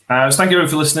 So thank you everyone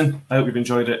for listening. I hope you've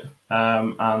enjoyed it.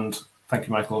 And thank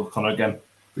you, Michael O'Connor, again.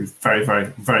 We very, very,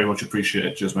 very much appreciate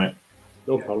it. Cheers, mate.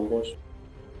 No problem, boys.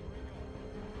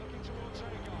 Looking towards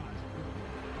Odegaard.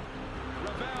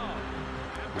 Ravel,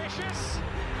 ambitious.